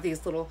time to have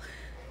these little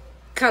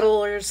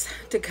cuddlers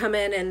to come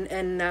in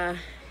and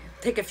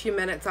take a few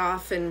minutes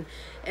off and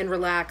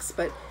relax,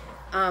 but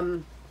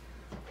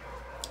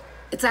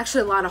it's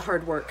actually a lot of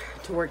hard work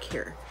to work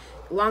here.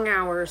 Long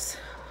hours,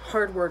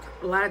 hard work,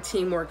 a lot of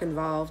teamwork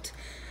involved.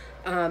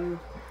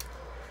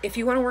 If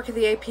you want to work at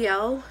the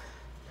APL,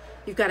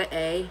 you've got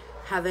to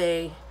have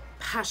a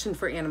passion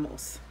for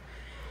animals.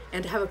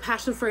 And to have a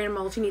passion for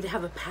animals, you need to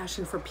have a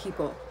passion for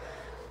people.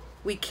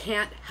 We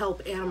can't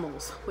help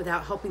animals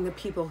without helping the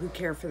people who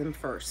care for them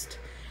first.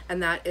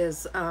 And that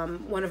is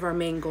one of our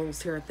main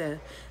goals here at the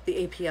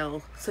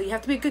APL. So you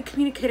have to be a good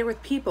communicator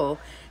with people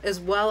as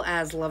well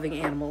as loving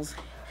animals.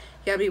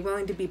 You gotta be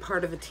willing to be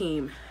part of a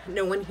team.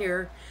 No one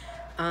here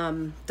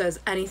does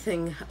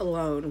anything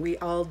alone. We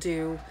all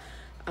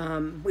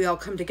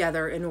come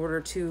together in order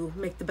to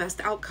make the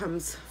best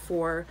outcomes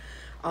for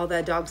all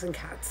the dogs and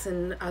cats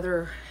and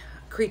other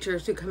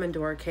creatures who come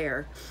into our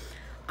care.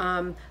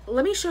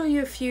 Let me show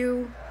you a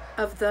few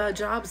of the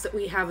jobs that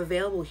we have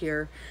available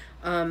here.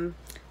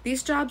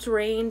 These jobs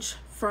range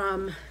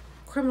from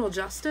criminal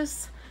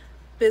justice,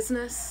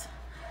 business,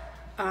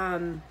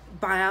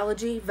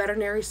 biology,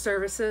 veterinary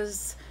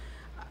services.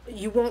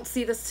 You won't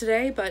see this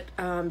today, but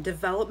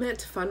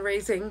development,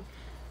 fundraising.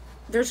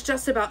 There's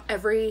just about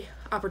every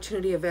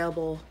opportunity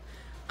available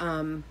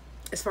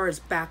as far as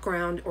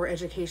background or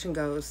education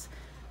goes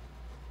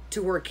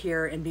to work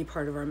here and be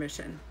part of our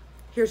mission.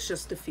 Here's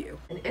just a few.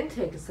 An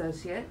intake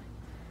associate.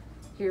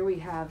 Here we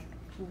have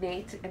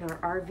Nate and our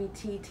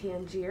RVT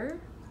Tangier,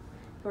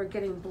 who are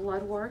getting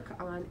blood work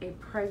on a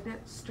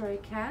pregnant stray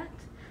cat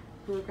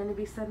who we're going to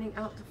be sending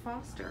out to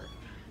foster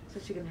so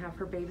she can have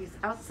her babies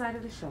outside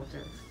of the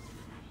shelter.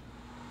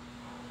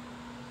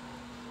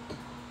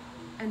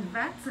 And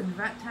vets and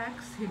vet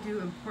techs who do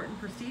important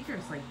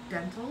procedures like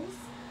dentals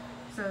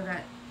so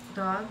that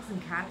dogs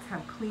and cats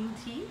have clean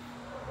teeth.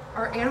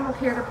 Our animal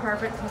care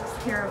department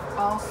takes care of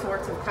all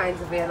sorts of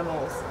kinds of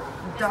animals,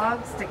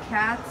 dogs to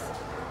cats,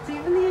 to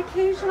even the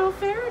occasional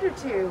ferret or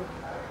two.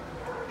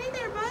 Hey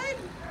there, bud.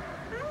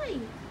 Hi.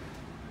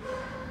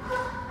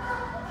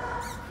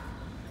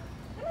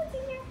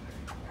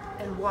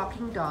 And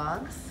walking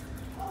dogs.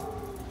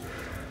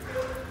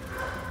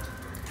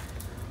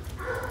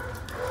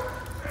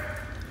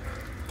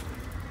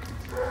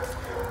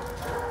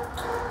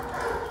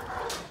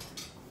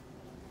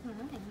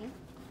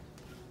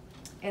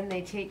 And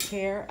they take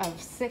care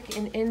of sick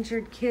and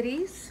injured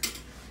kitties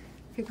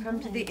who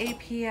come to the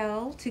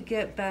APL to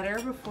get better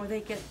before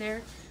they get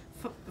their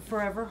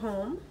forever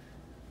home.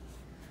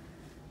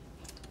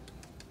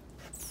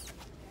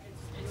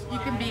 You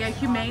can be a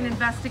humane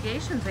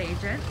investigations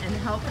agent and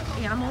help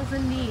animals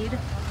in need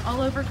all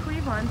over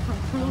Cleveland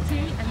from cruelty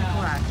and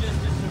neglect.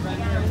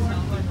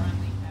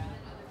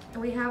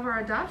 And we have our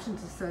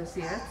adoptions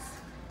associates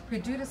who,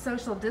 due to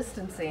social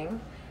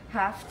distancing,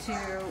 have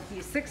to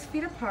be 6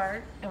 feet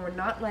apart, and we're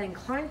not letting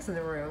clients in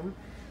the room.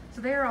 So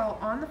they're all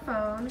on the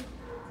phone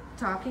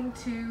talking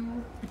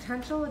to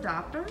potential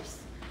adopters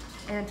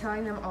and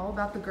telling them all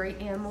about the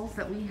great animals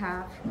that we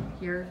have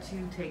here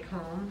to take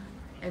home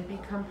and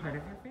become part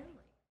of your family.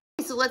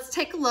 So let's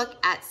take a look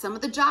at some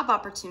of the job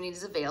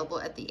opportunities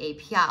available at the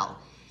APL.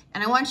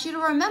 And I want you to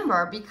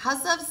remember,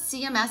 because of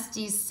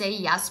CMSD's Say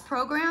Yes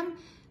program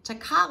to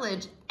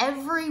college,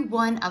 every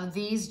one of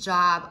these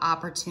job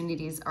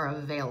opportunities are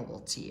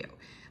available to you.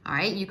 All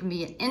right, you can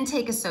be an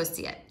intake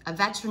associate, a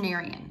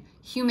veterinarian,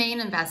 humane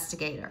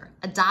investigator,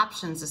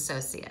 adoptions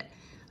associate.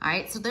 All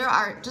right, so there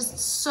are just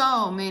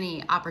so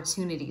many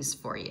opportunities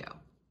for you.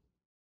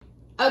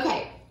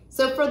 Okay,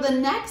 so for the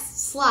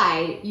next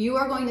slide, you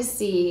are going to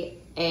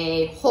see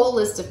a whole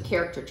list of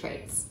character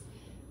traits.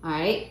 All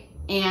right,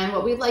 and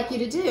what we'd like you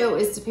to do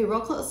is to pay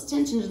real close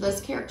attention to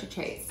those character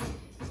traits.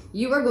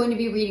 You are going to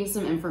be reading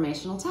some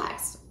informational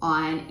text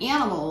on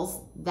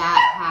animals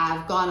that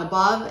have gone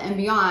above and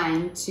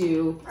beyond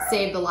to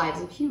save the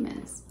lives of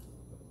humans.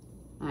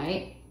 All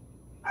right?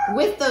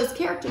 with those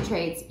character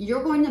traits,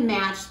 you're going to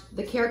match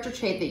the character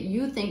trait that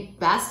you think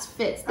best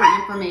fits the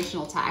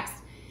informational text.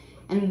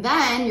 And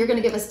then you're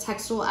going to give us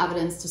textual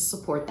evidence to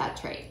support that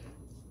trait.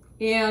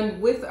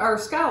 And with our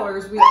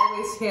scholars, we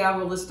always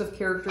have a list of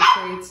character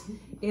traits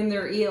in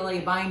their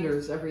ELA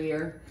binders every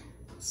year.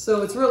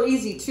 So it's real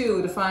easy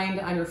too to find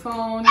on your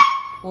phone,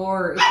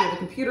 or if you have a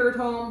computer at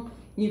home,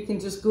 you can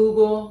just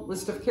Google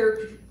list of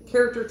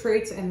character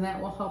traits and that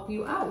will help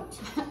you out.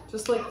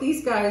 Just like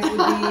these guys would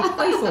be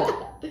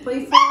playful.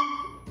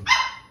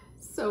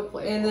 So playful.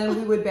 And then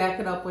we would back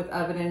it up with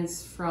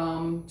evidence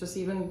from just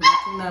even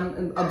watching them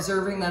and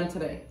observing them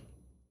today.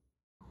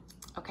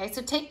 Okay,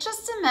 so take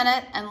just a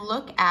minute and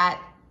look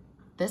at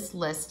this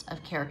list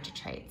of character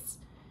traits.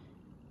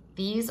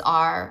 These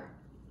are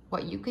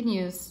what you can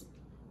use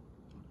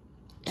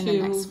in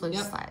the next few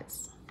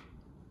slides.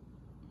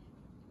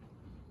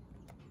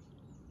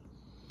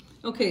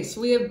 Okay, so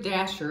we have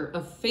Dasher,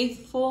 a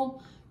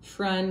faithful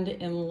friend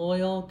and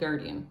loyal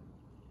guardian.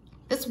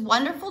 This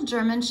wonderful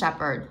German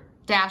Shepherd,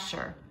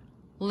 Dasher,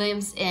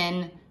 lives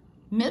in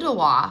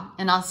Middelwa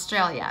in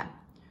Australia.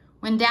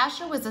 When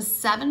Dasher was a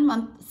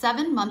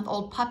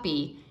seven-month-old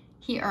puppy,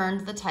 he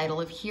earned the title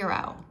of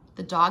hero.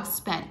 The dog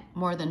spent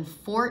more than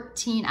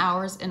 14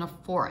 hours in a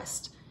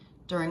forest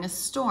during a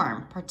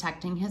storm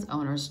protecting his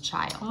owner's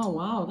child. Oh,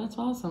 wow, that's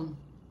awesome.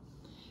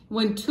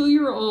 When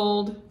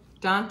 2-year-old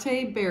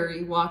Dante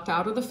Barry walked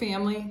out of the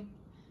family,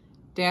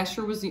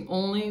 Dasher was the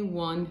only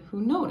one who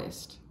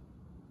noticed.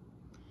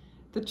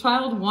 The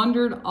child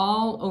wandered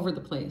all over the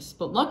place,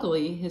 but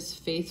luckily his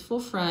faithful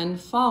friend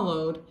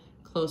followed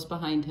close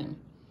behind him.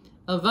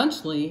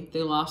 Eventually,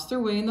 they lost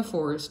their way in the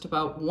forest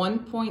about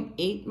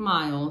 1.8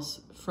 miles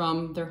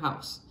from their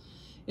house.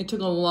 It took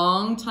a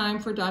long time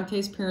for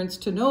Dante's parents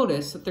to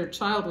notice that their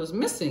child was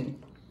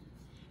missing.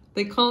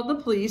 They called the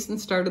police and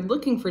started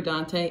looking for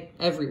Dante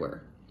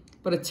everywhere.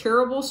 But a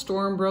terrible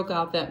storm broke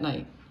out that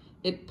night.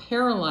 It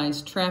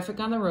paralyzed traffic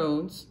on the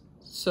roads,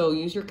 so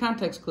use your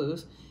context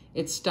clues.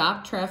 It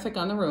stopped traffic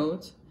on the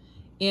roads,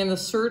 and the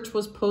search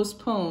was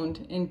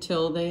postponed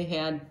until they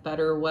had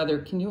better weather.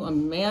 Can you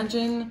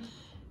imagine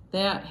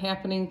that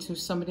happening to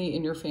somebody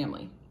in your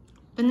family?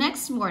 The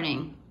next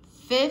morning,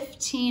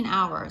 15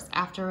 hours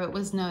after it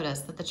was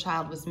noticed that the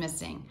child was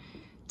missing,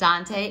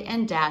 Dante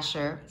and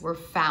Dasher were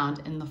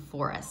found in the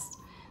forest.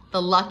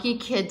 The lucky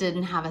kid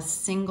didn't have a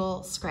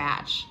single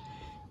scratch.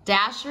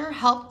 Dasher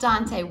helped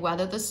Dante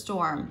weather the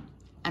storm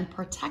and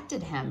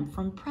protected him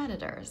from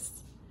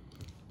predators.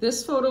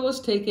 This photo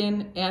was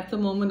taken at the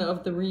moment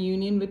of the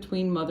reunion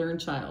between mother and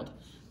child.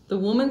 The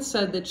woman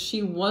said that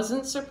she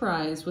wasn't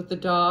surprised with the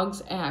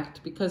dog's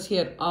act because he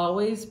had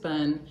always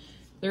been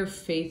their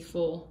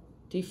faithful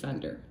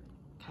defender.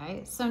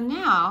 Okay, so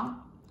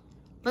now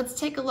let's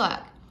take a look.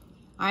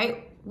 All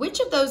right, which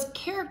of those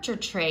character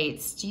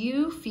traits do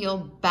you feel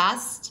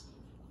best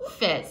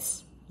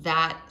fits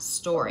that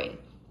story?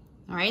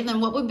 All right,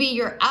 then what would be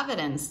your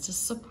evidence to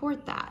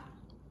support that?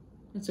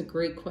 That's a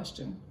great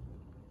question.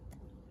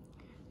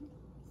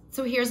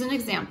 So here's an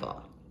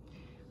example.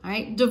 All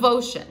right,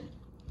 devotion.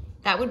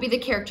 That would be the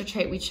character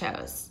trait we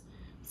chose.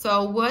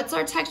 So what's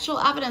our textual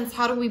evidence?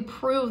 How do we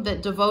prove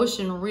that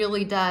devotion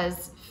really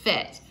does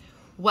fit?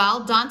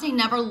 Well, Dante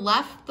never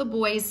left the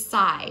boy's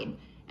side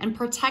and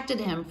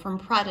protected him from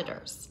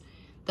predators.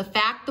 The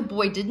fact the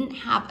boy didn't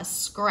have a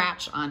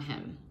scratch on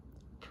him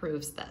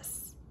proves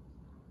this.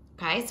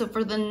 Okay, so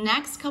for the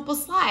next couple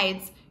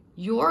slides,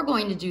 you're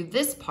going to do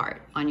this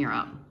part on your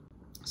own.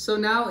 So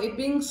now, it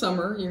being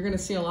summer, you're going to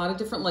see a lot of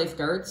different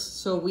lifeguards.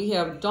 So we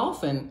have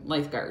dolphin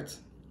lifeguards.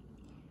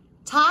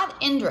 Todd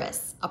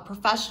Indris, a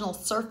professional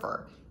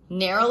surfer,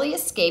 narrowly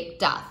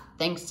escaped death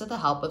thanks to the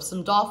help of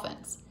some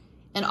dolphins.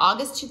 In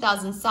August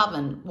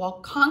 2007, while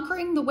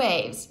conquering the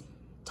waves,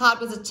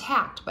 Todd was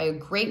attacked by a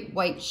great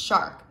white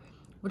shark,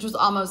 which was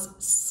almost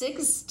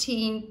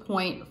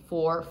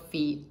 16.4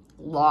 feet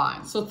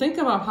long. So think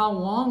about how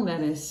long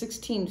that is,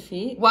 16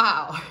 feet.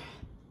 Wow.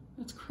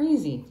 That's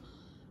crazy.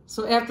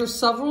 So after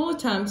several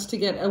attempts to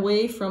get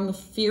away from the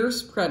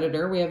fierce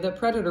predator, we have that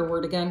predator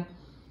word again,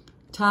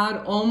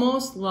 Todd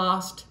almost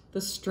lost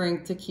the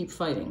strength to keep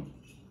fighting.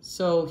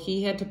 So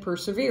he had to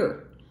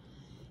persevere.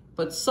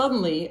 But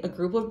suddenly, a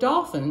group of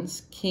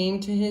dolphins came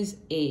to his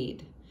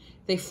aid.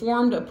 They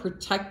formed a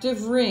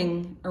protective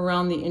ring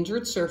around the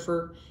injured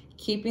surfer,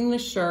 keeping the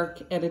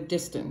shark at a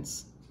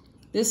distance.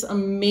 This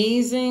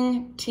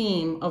amazing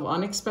team of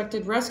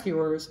unexpected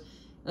rescuers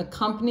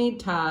accompanied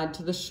Todd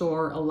to the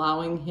shore,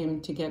 allowing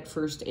him to get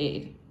first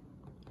aid.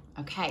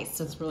 Okay,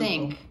 so really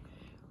think, cool.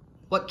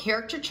 What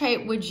character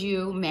trait would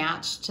you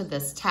match to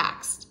this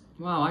text?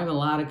 Wow, I have a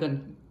lot of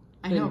good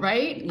I know,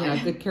 right?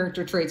 Yeah, good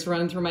character traits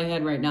running through my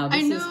head right now.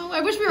 I know.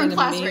 I wish we were in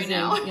class right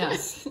now.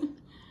 Yes. All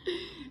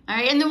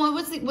right, and then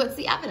what's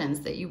the evidence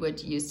that you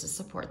would use to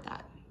support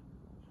that?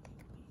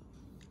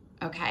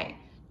 Okay,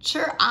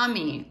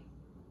 Churami,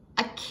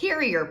 a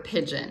carrier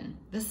pigeon.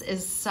 This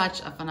is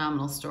such a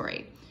phenomenal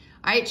story.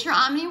 All right,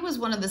 Churami was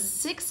one of the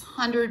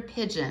 600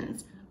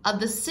 pigeons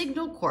of the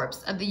Signal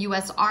Corps of the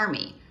U.S.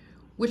 Army,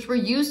 which were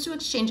used to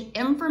exchange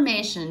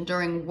information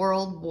during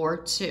World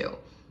War II. All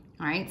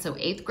right, so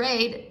 8th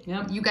grade,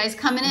 you guys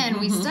coming in,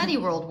 we study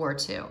World War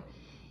II.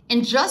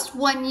 In just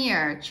 1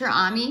 year,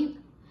 Cherami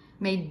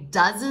made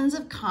dozens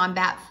of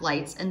combat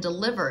flights and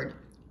delivered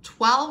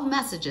 12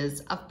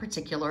 messages of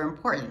particular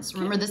importance.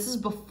 Remember, this is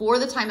before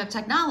the time of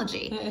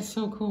technology. That is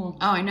so cool.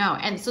 Oh, I know.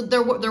 And so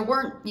there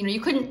weren't, you know,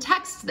 you couldn't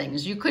text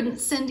things. You couldn't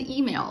send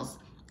emails.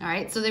 All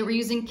right. So they were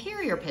using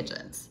carrier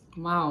pigeons.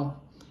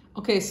 Wow.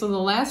 Okay. So the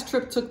last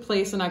trip took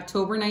place in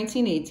October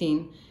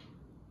 1918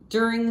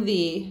 during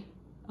the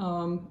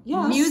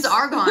Meuse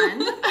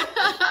Argonne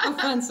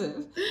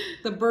offensive.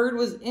 The bird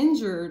was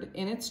injured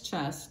in its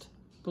chest,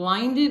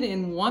 blinded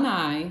in one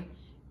eye,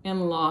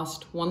 and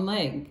lost one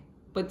leg,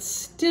 but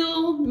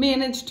still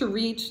managed to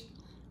reach,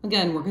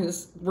 again,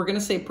 we're gonna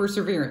say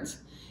perseverance,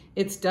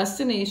 its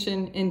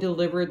destination and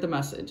delivered the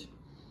message.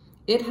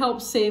 It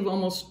helped save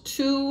almost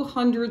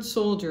 200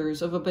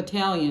 soldiers of a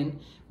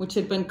battalion which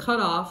had been cut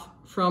off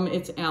from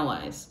its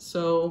allies.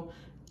 So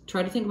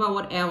try to think about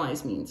what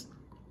allies means.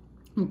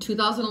 In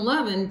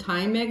 2011,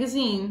 Time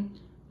magazine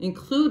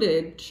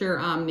included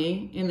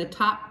Cherami in the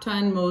top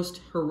 10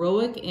 most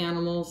heroic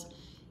animals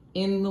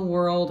in the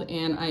world.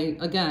 And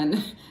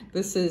again,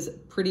 this is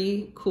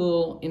pretty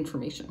cool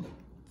information.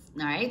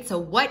 All right, so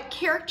what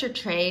character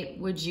trait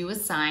would you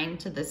assign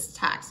to this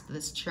text,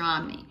 this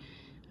Cherami?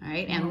 All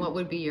right, and what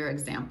would be your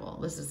example?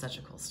 This is such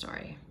a cool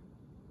story.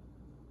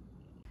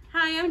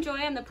 Hi, I'm Joy.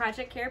 I'm the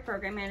Project Care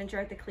Program Manager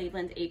at the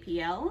Cleveland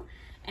APL.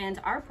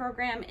 And our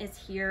program is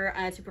here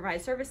to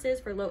provide services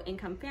for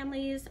low-income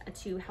families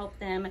to help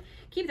them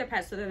keep their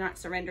pets so they're not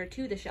surrendered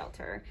to the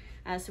shelter.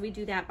 So we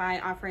do that by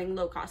offering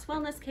low-cost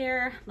wellness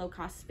care,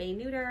 low-cost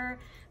spay-neuter.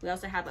 We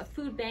also have a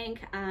food bank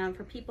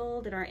for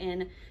people that are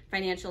in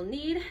financial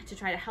need to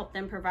try to help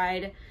them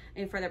provide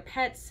for their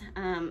pets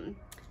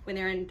when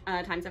they're in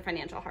times of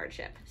financial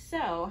hardship.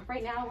 So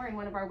right now we're in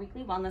one of our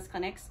weekly wellness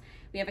clinics.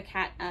 We have a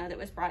cat that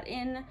was brought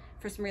in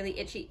for some really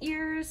itchy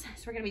ears.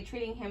 So we're gonna be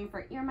treating him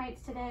for ear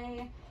mites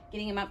today,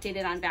 getting him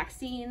updated on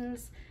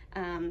vaccines.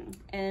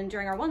 And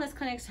during our wellness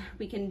clinics,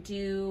 we can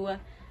do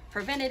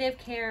preventative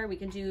care, we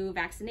can do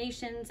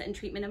vaccinations and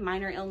treatment of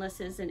minor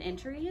illnesses and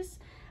injuries.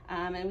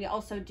 And we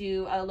also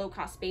do a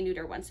low-cost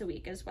spay-neuter once a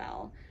week as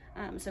well.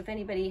 So if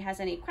anybody has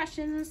any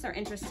questions or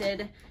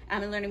interested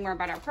in learning more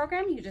about our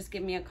program, you can just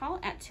give me a call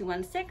at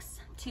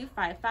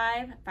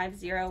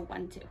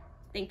 216-255-5012.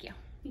 Thank you.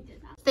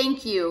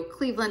 Thank you,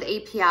 Cleveland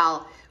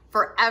APL,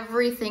 for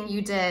everything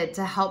you did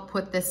to help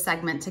put this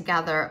segment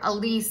together.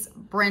 Elise,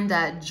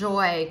 Brenda,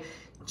 Joy,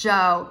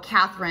 Joe,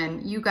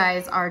 Catherine, you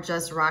guys are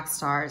just rock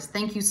stars.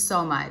 Thank you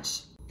so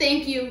much.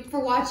 Thank you for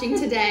watching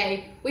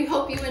today. We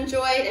hope you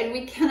enjoyed, and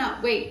we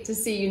cannot wait to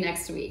see you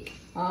next week.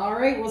 All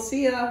right, we'll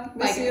see ya.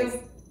 Bye, guys.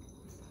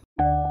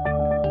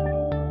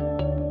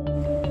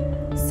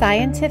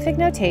 Scientific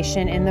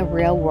notation in the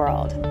real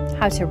world.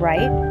 How to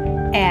write,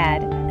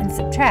 add, and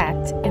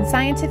subtract in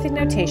scientific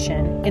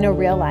notation in a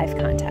real-life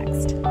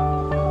context.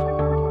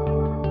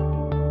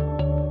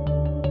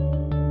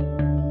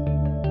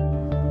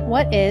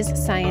 What is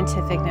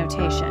scientific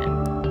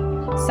notation?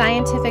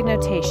 Scientific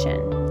notation,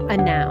 a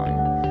noun.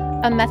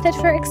 A method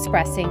for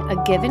expressing a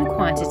given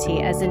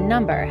quantity as a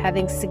number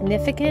having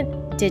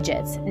significant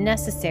digits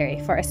necessary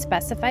for a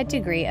specified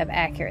degree of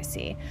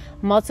accuracy,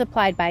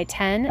 multiplied by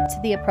 10 to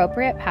the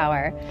appropriate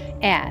power,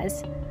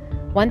 as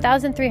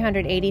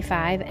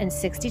 1,385 and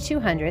 62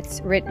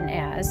 hundredths written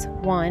as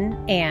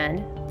 1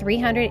 and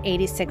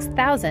 386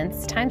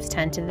 thousandths times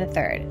 10 to the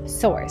third.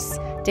 Source,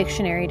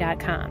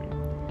 dictionary.com.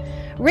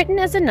 Written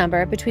as a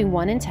number between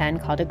 1 and 10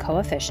 called a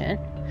coefficient,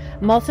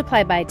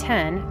 multiplied by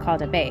 10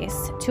 called a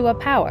base, to a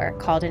power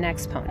called an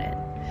exponent.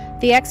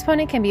 The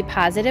exponent can be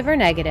positive or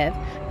negative.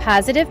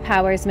 Positive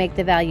powers make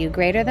the value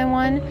greater than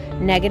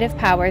 1. Negative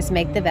powers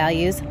make the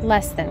values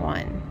less than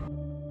 1.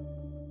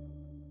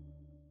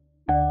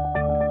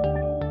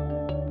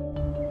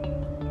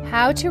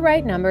 How to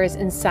write numbers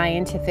in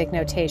scientific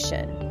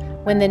notation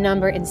when the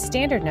number in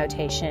standard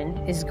notation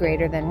is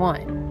greater than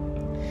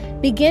 1.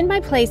 Begin by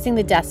placing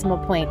the decimal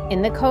point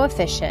in the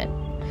coefficient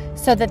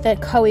so that the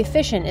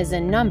coefficient is a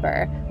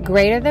number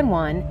greater than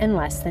 1 and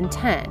less than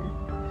 10.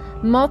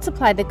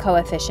 Multiply the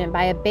coefficient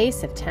by a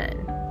base of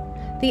 10.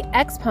 The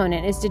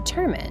exponent is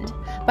determined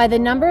by the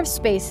number of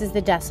spaces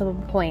the decimal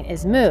point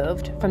is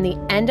moved from the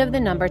end of the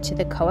number to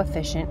the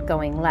coefficient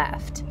going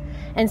left.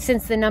 And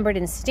since the number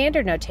in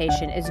standard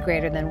notation is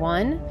greater than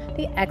 1,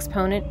 the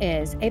exponent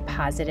is a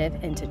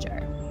positive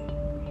integer.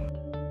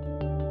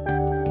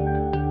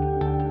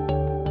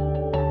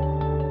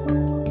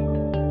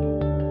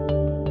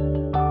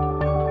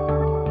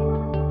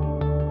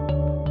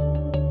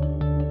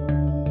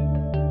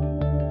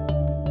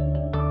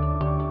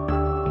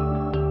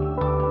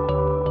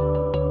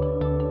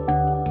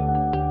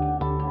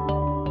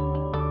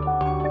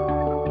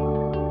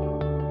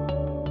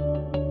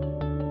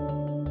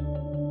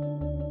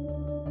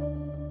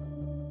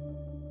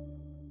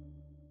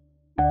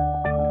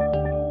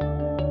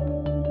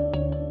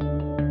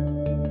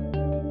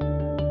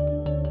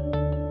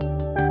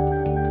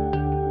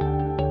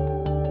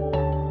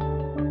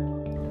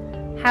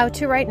 How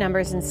to write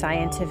numbers in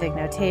scientific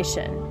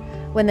notation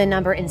when the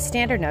number in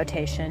standard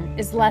notation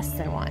is less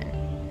than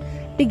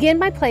 1. Begin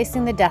by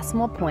placing the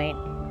decimal point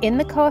in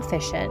the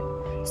coefficient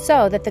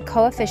so that the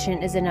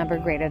coefficient is a number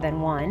greater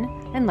than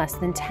 1 and less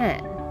than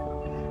 10.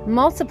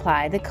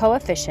 Multiply the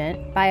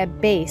coefficient by a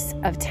base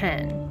of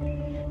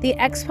 10. The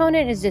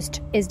exponent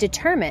is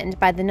determined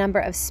by the number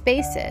of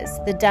spaces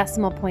the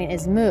decimal point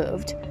is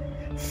moved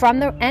from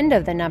the end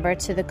of the number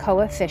to the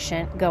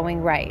coefficient going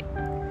right.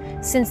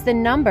 Since the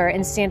number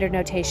in standard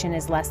notation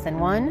is less than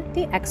 1,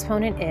 the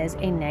exponent is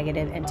a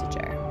negative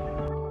integer.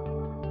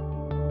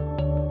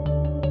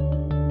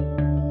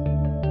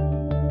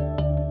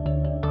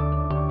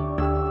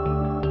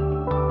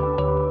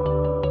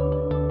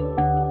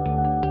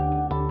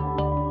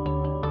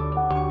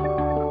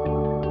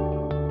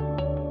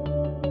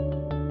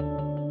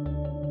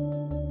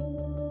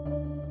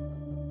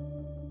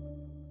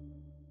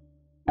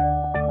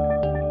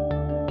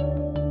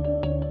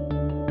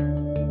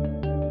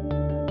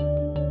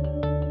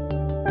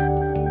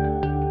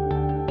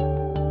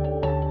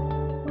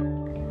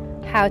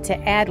 How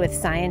to add with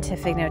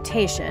scientific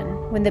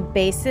notation when the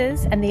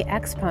bases and the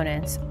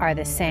exponents are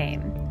the same.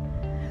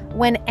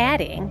 When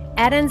adding,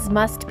 addends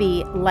must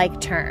be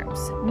like terms,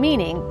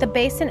 meaning the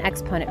base and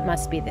exponent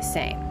must be the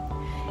same.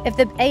 If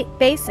the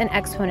base and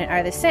exponent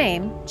are the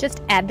same,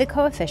 just add the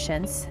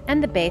coefficients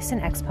and the base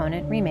and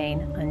exponent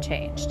remain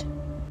unchanged.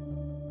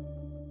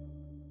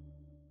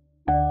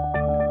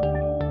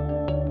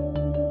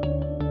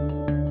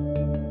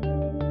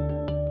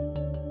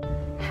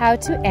 How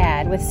to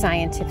add with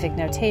scientific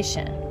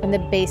notation when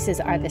the bases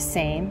are the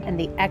same and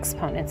the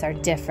exponents are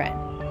different.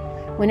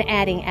 When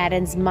adding,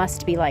 addends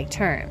must be like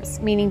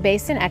terms, meaning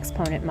base and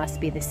exponent must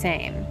be the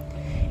same.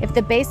 If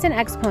the base and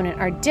exponent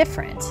are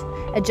different,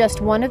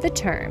 adjust one of the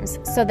terms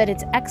so that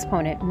its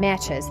exponent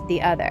matches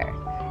the other.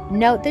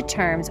 Note the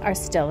terms are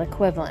still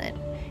equivalent.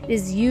 It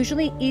is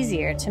usually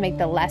easier to make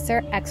the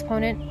lesser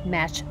exponent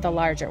match the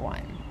larger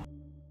one.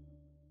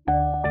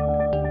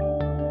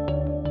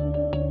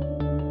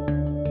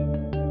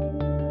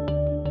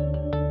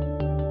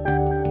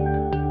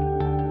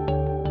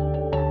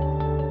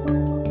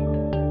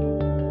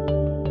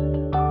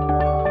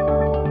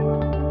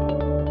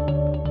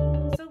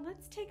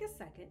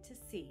 To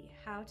see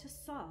how to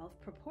solve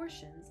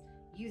proportions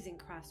using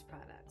cross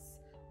products.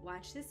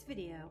 Watch this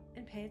video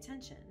and pay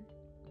attention.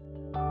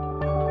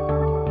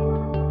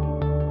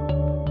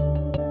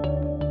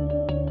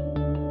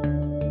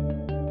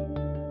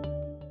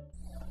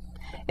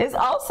 Is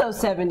also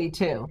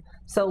 72.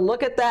 So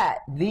look at that.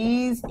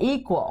 These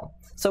equal.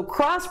 So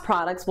cross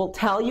products will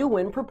tell you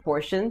when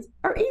proportions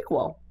are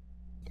equal.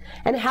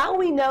 And how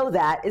we know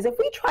that is if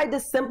we tried to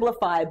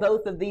simplify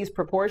both of these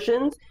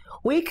proportions,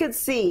 we could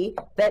see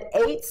that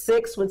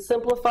 8/6 would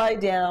simplify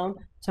down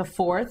to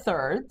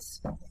 4/3,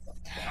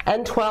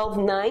 and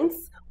 12/9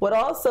 would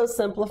also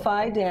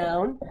simplify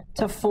down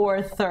to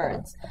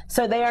 4/3.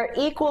 So they are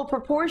equal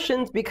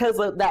proportions because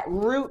of that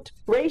root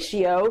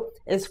ratio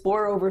is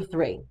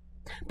 4/3.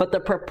 But the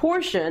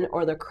proportion,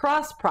 or the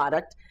cross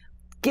product,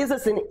 gives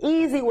us an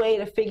easy way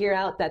to figure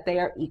out that they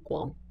are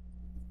equal.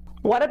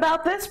 What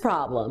about this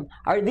problem?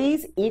 Are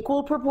these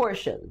equal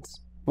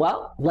proportions?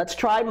 Well, let's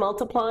try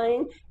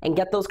multiplying and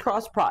get those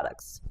cross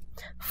products.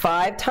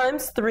 5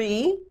 times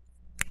 3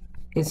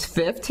 is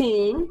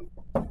 15.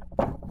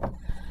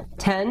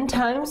 10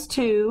 times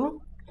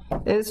 2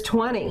 is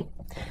 20.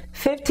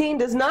 15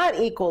 does not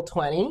equal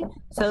 20,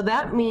 so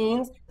that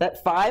means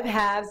that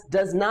 5/2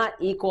 does not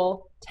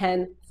equal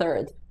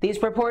 10/3. These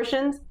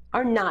proportions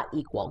are not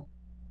equal.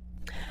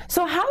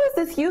 So how is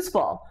this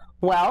useful?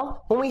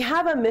 Well, when we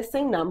have a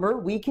missing number,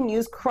 we can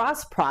use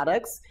cross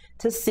products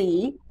to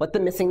see what the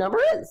missing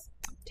number is.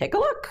 Take a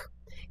look.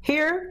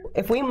 Here,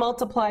 if we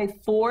multiply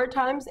 4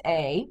 times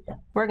A,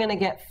 we're going to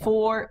get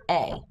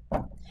 4A.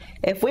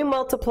 If we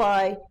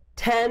multiply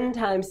 10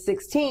 times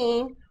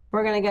 16,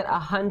 we're going to get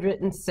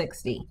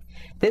 160.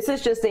 This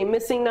is just a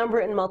missing number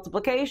in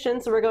multiplication,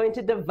 so we're going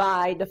to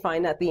divide to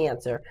find out the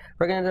answer.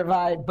 We're going to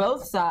divide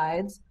both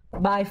sides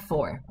by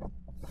 4.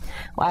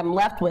 Well, I'm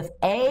left with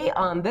A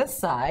on this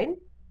side.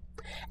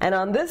 And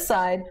on this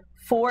side,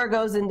 4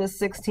 goes into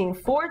 16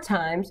 4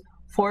 times,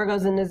 4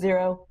 goes into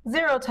 0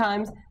 0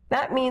 times.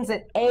 That means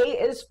that A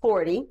is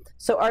 40,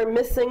 so our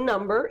missing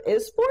number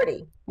is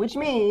 40, which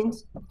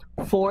means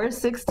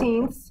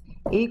 4/16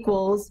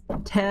 equals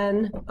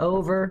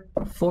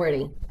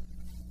 10/40.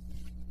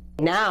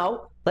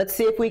 Now, let's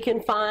see if we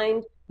can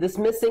find this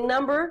missing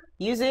number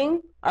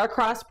using our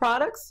cross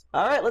products.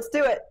 All right, let's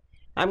do it.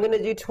 I'm going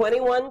to do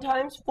 21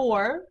 times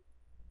 4.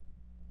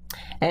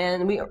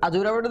 And I'll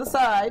do it over to the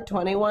side.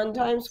 21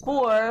 times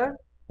 4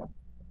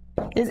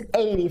 is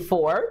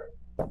 84,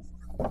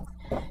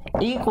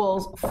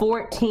 equals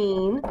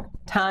 14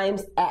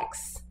 times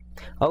x.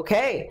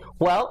 Okay,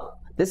 well,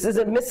 this is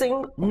a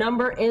missing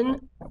number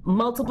in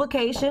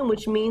multiplication,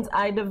 which means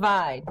I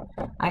divide.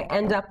 I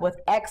end up with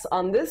x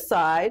on this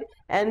side,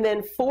 and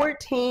then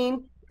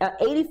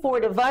 84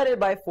 divided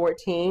by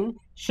 14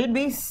 should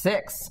be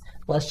 6.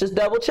 Let's just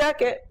double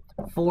check it.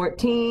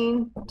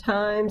 14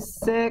 times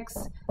 6.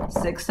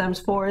 6 times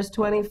 4 is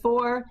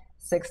 24.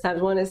 6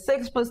 times 1 is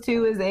 6 plus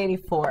 2 is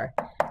 84.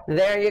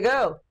 There you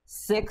go.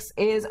 6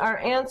 is our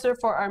answer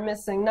for our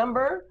missing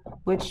number,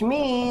 which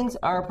means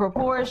our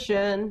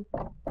proportion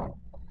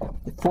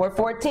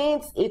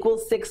 4/14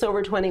 equals 6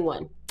 over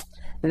 21.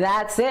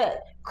 That's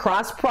it.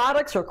 Cross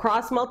products or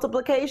cross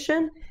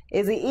multiplication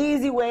is an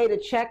easy way to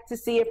check to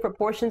see if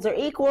proportions are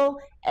equal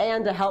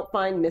and to help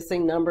find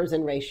missing numbers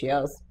and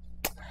ratios.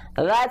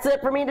 That's it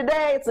for me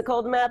today. It's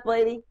Nicole the Math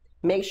Lady.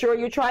 Make sure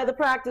you try the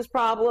practice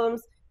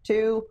problems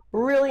to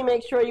really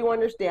make sure you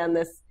understand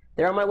this.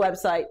 They're on my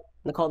website,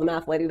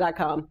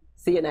 NicoleTheMathLady.com.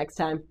 See you next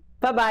time.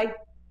 Bye-bye.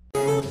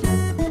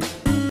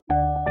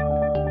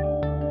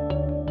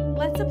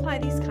 Let's apply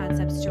these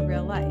concepts to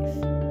real life.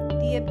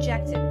 The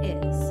objective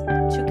is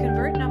to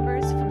convert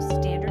numbers from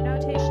standard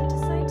notation to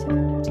scientific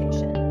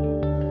notation,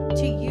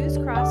 to use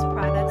cross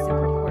products and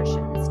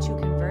proportions to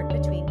convert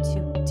between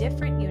two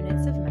different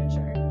units of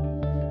measure,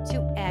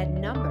 to add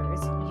numbers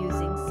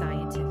using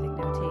scientific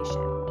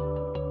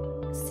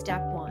notation.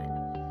 Step 1.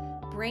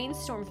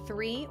 Brainstorm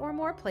 3 or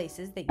more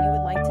places that you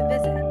would like to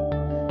visit.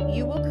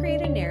 You will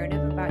create a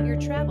narrative about your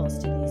travels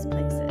to these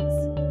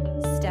places.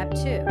 Step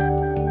 2.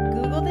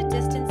 Google the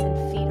distance in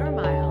feet or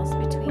miles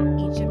between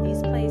each of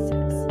these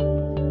places.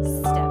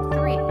 Step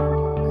 3.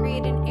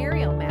 Create an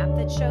aerial map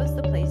that shows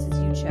the places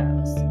you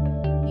chose.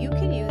 You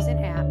can use an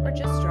app or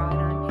just draw it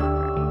on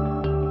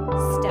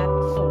paper. Step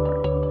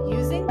 4.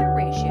 Using the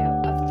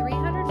ratio of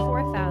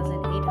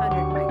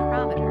 304,800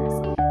 micrometers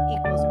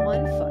equals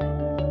 1 foot,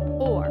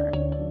 or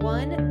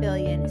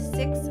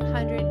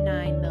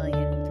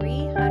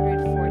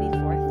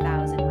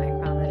 1,609,344,000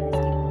 micrometers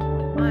equals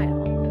 1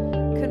 mile,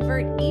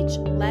 convert each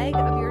leg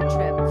of your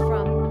trip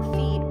from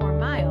feet or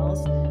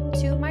miles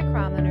to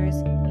micrometers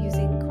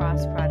using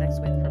cross products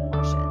with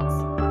proportions.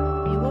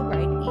 You will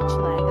write each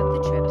leg of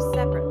the trip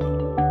separately.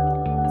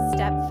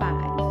 Step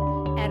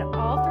 5. Add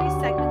all 3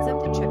 segments of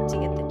the trip to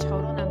get the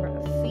total number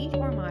of feet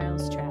or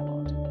miles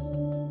traveled.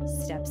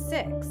 Step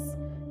 6.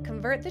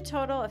 Convert the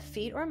total of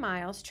feet or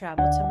miles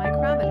traveled to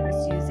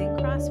micrometers using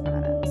cross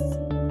products.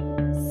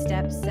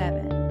 Step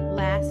 7.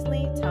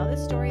 Lastly, tell the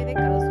story that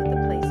goes with the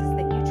places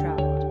that you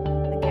traveled.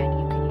 Again,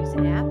 you can use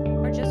an app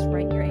or just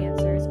write your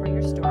answers or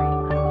your story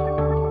on paper.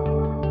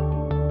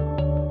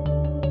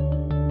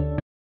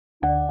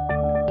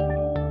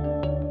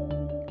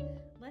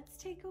 Let's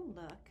take a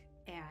look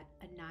at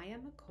Anaya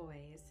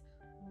McCoy's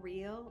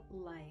real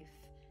life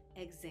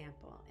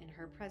example in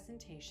her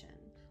presentation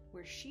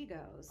where she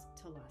goes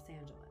to Los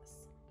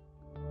Angeles.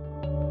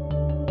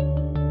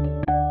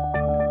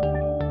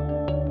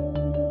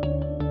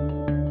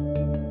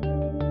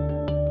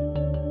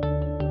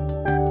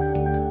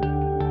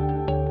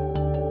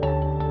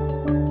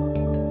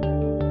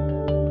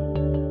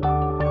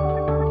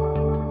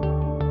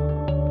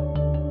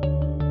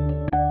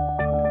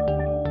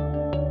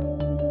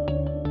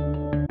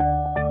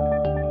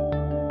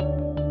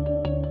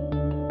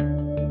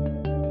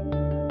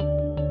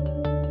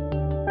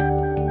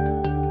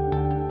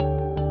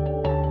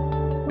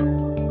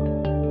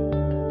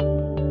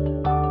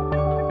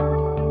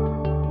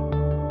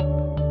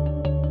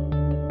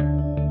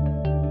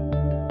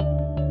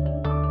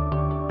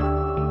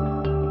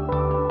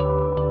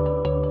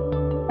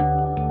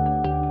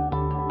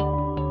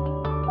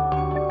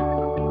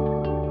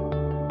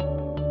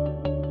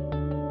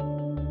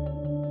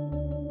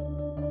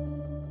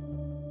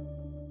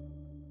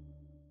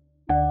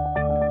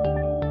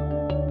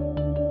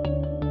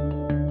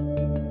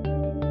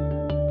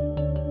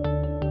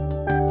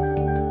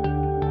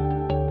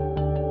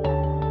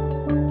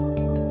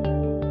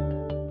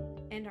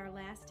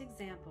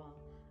 Example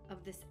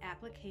of this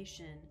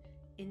application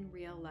in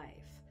real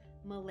life.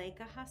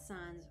 Maleka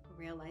Hassan's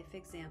real life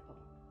example.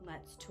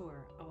 Let's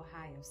tour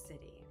Ohio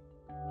City.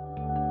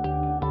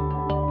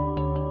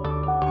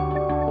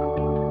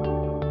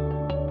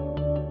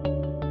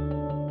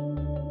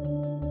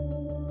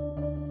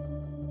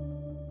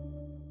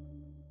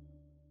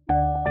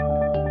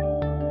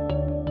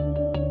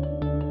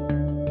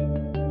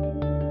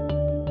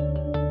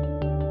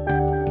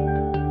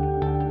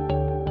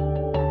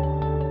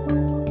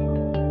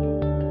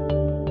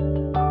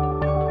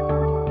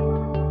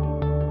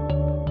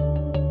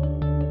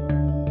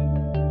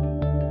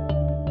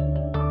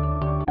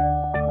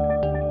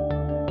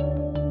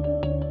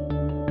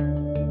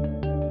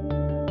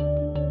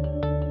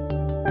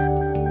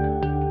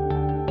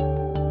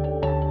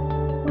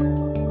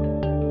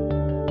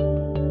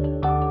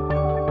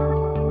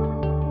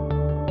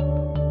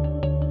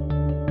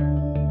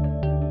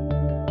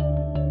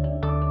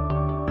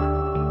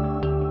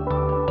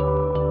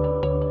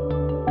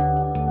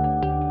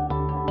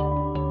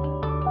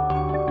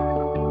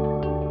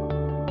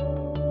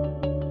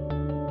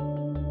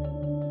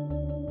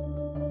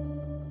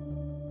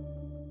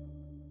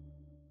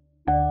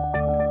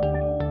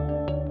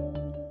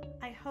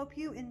 Hope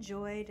you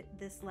enjoyed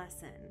this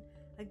lesson.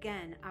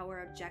 Again,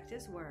 our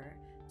objectives were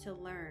to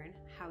learn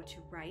how to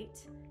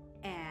write,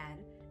 add,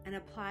 and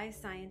apply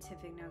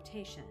scientific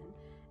notation,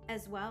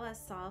 as well as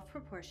solve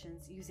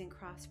proportions using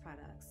cross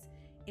products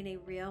in a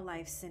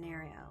real-life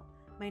scenario.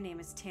 My name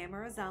is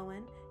Tamara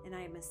Zelwin, and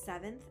I am a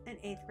 7th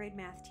and 8th grade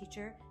math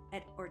teacher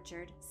at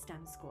Orchard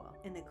STEM School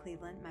in the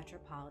Cleveland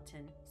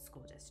Metropolitan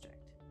School District.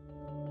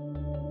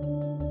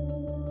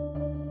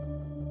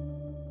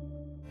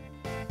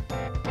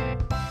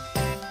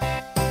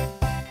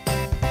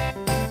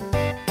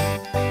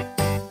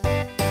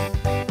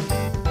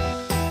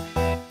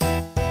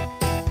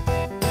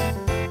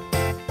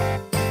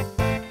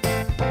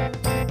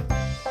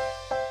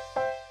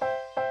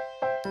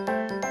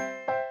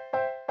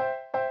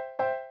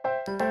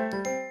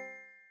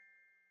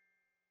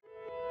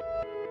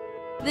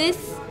 This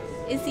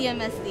is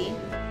CMSD.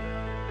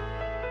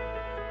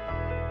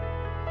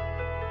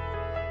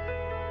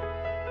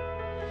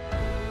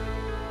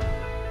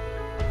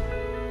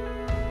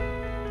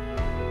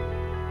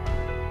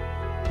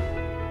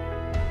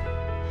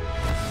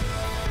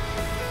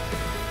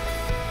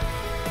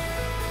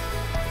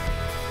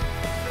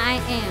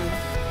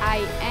 I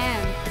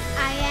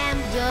am.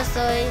 Yo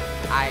soy.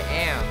 I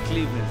am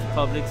Cleveland's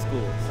Public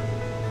Schools.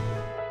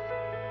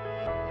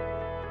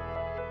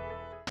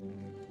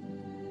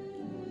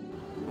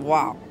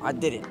 Wow, I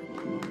did it.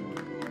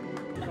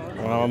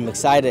 Well, I'm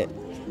excited.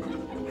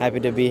 Happy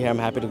to be here. I'm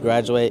happy to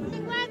graduate.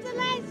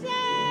 Congratulations!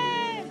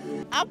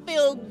 I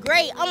feel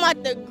great. I'm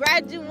about to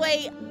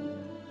graduate.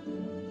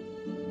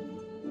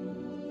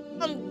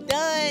 I'm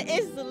done.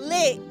 It's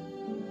lit.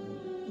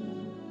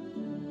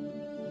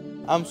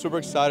 I'm super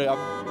excited.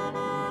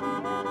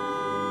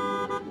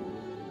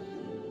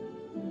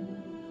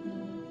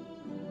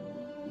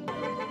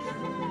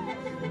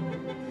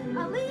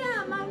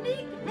 Aaliyah,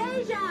 Monique,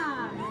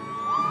 Deja.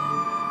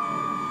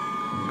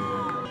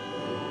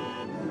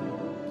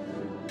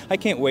 I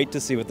can't wait to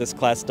see what this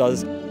class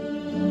does. It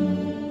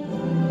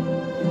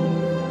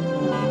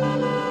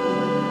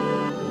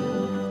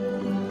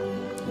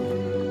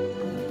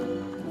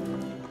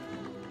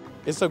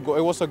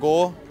was a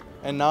goal,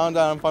 and now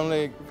that I'm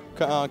finally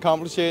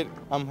accomplished it,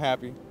 I'm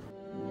happy.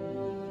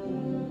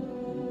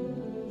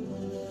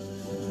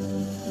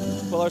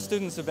 Well, our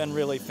students have been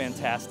really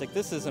fantastic.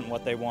 This isn't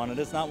what they wanted.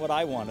 It's not what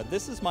I wanted.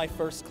 This is my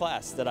first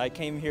class that I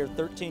came here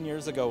 13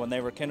 years ago when they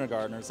were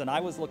kindergartners, and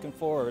I was looking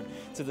forward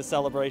to the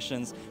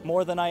celebrations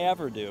more than I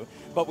ever do.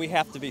 But we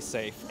have to be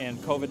safe, and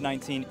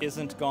COVID-19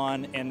 isn't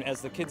gone, and as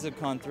the kids have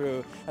gone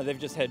through, they've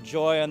just had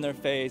joy on their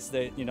face.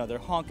 They're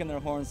honking their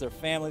horns, their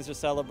families are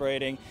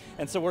celebrating,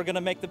 and so we're going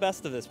to make the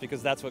best of this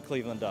because that's what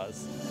Cleveland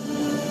does.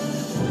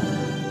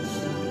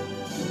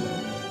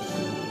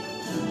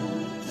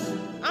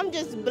 I'm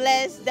just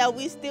blessed that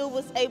we still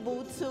was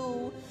able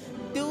to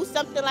do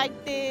something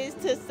like this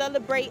to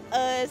celebrate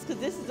us, because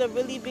this is a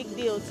really big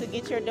deal to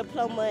get your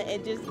diploma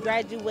and just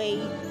graduate.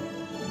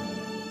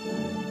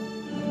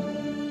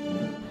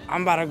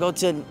 I'm about to go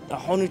to a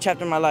whole new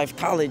chapter in my life,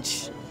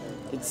 college.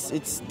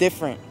 It's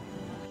different.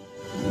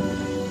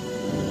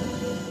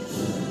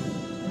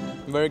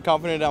 I'm very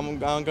confident I'm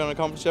going to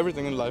accomplish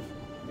everything in life.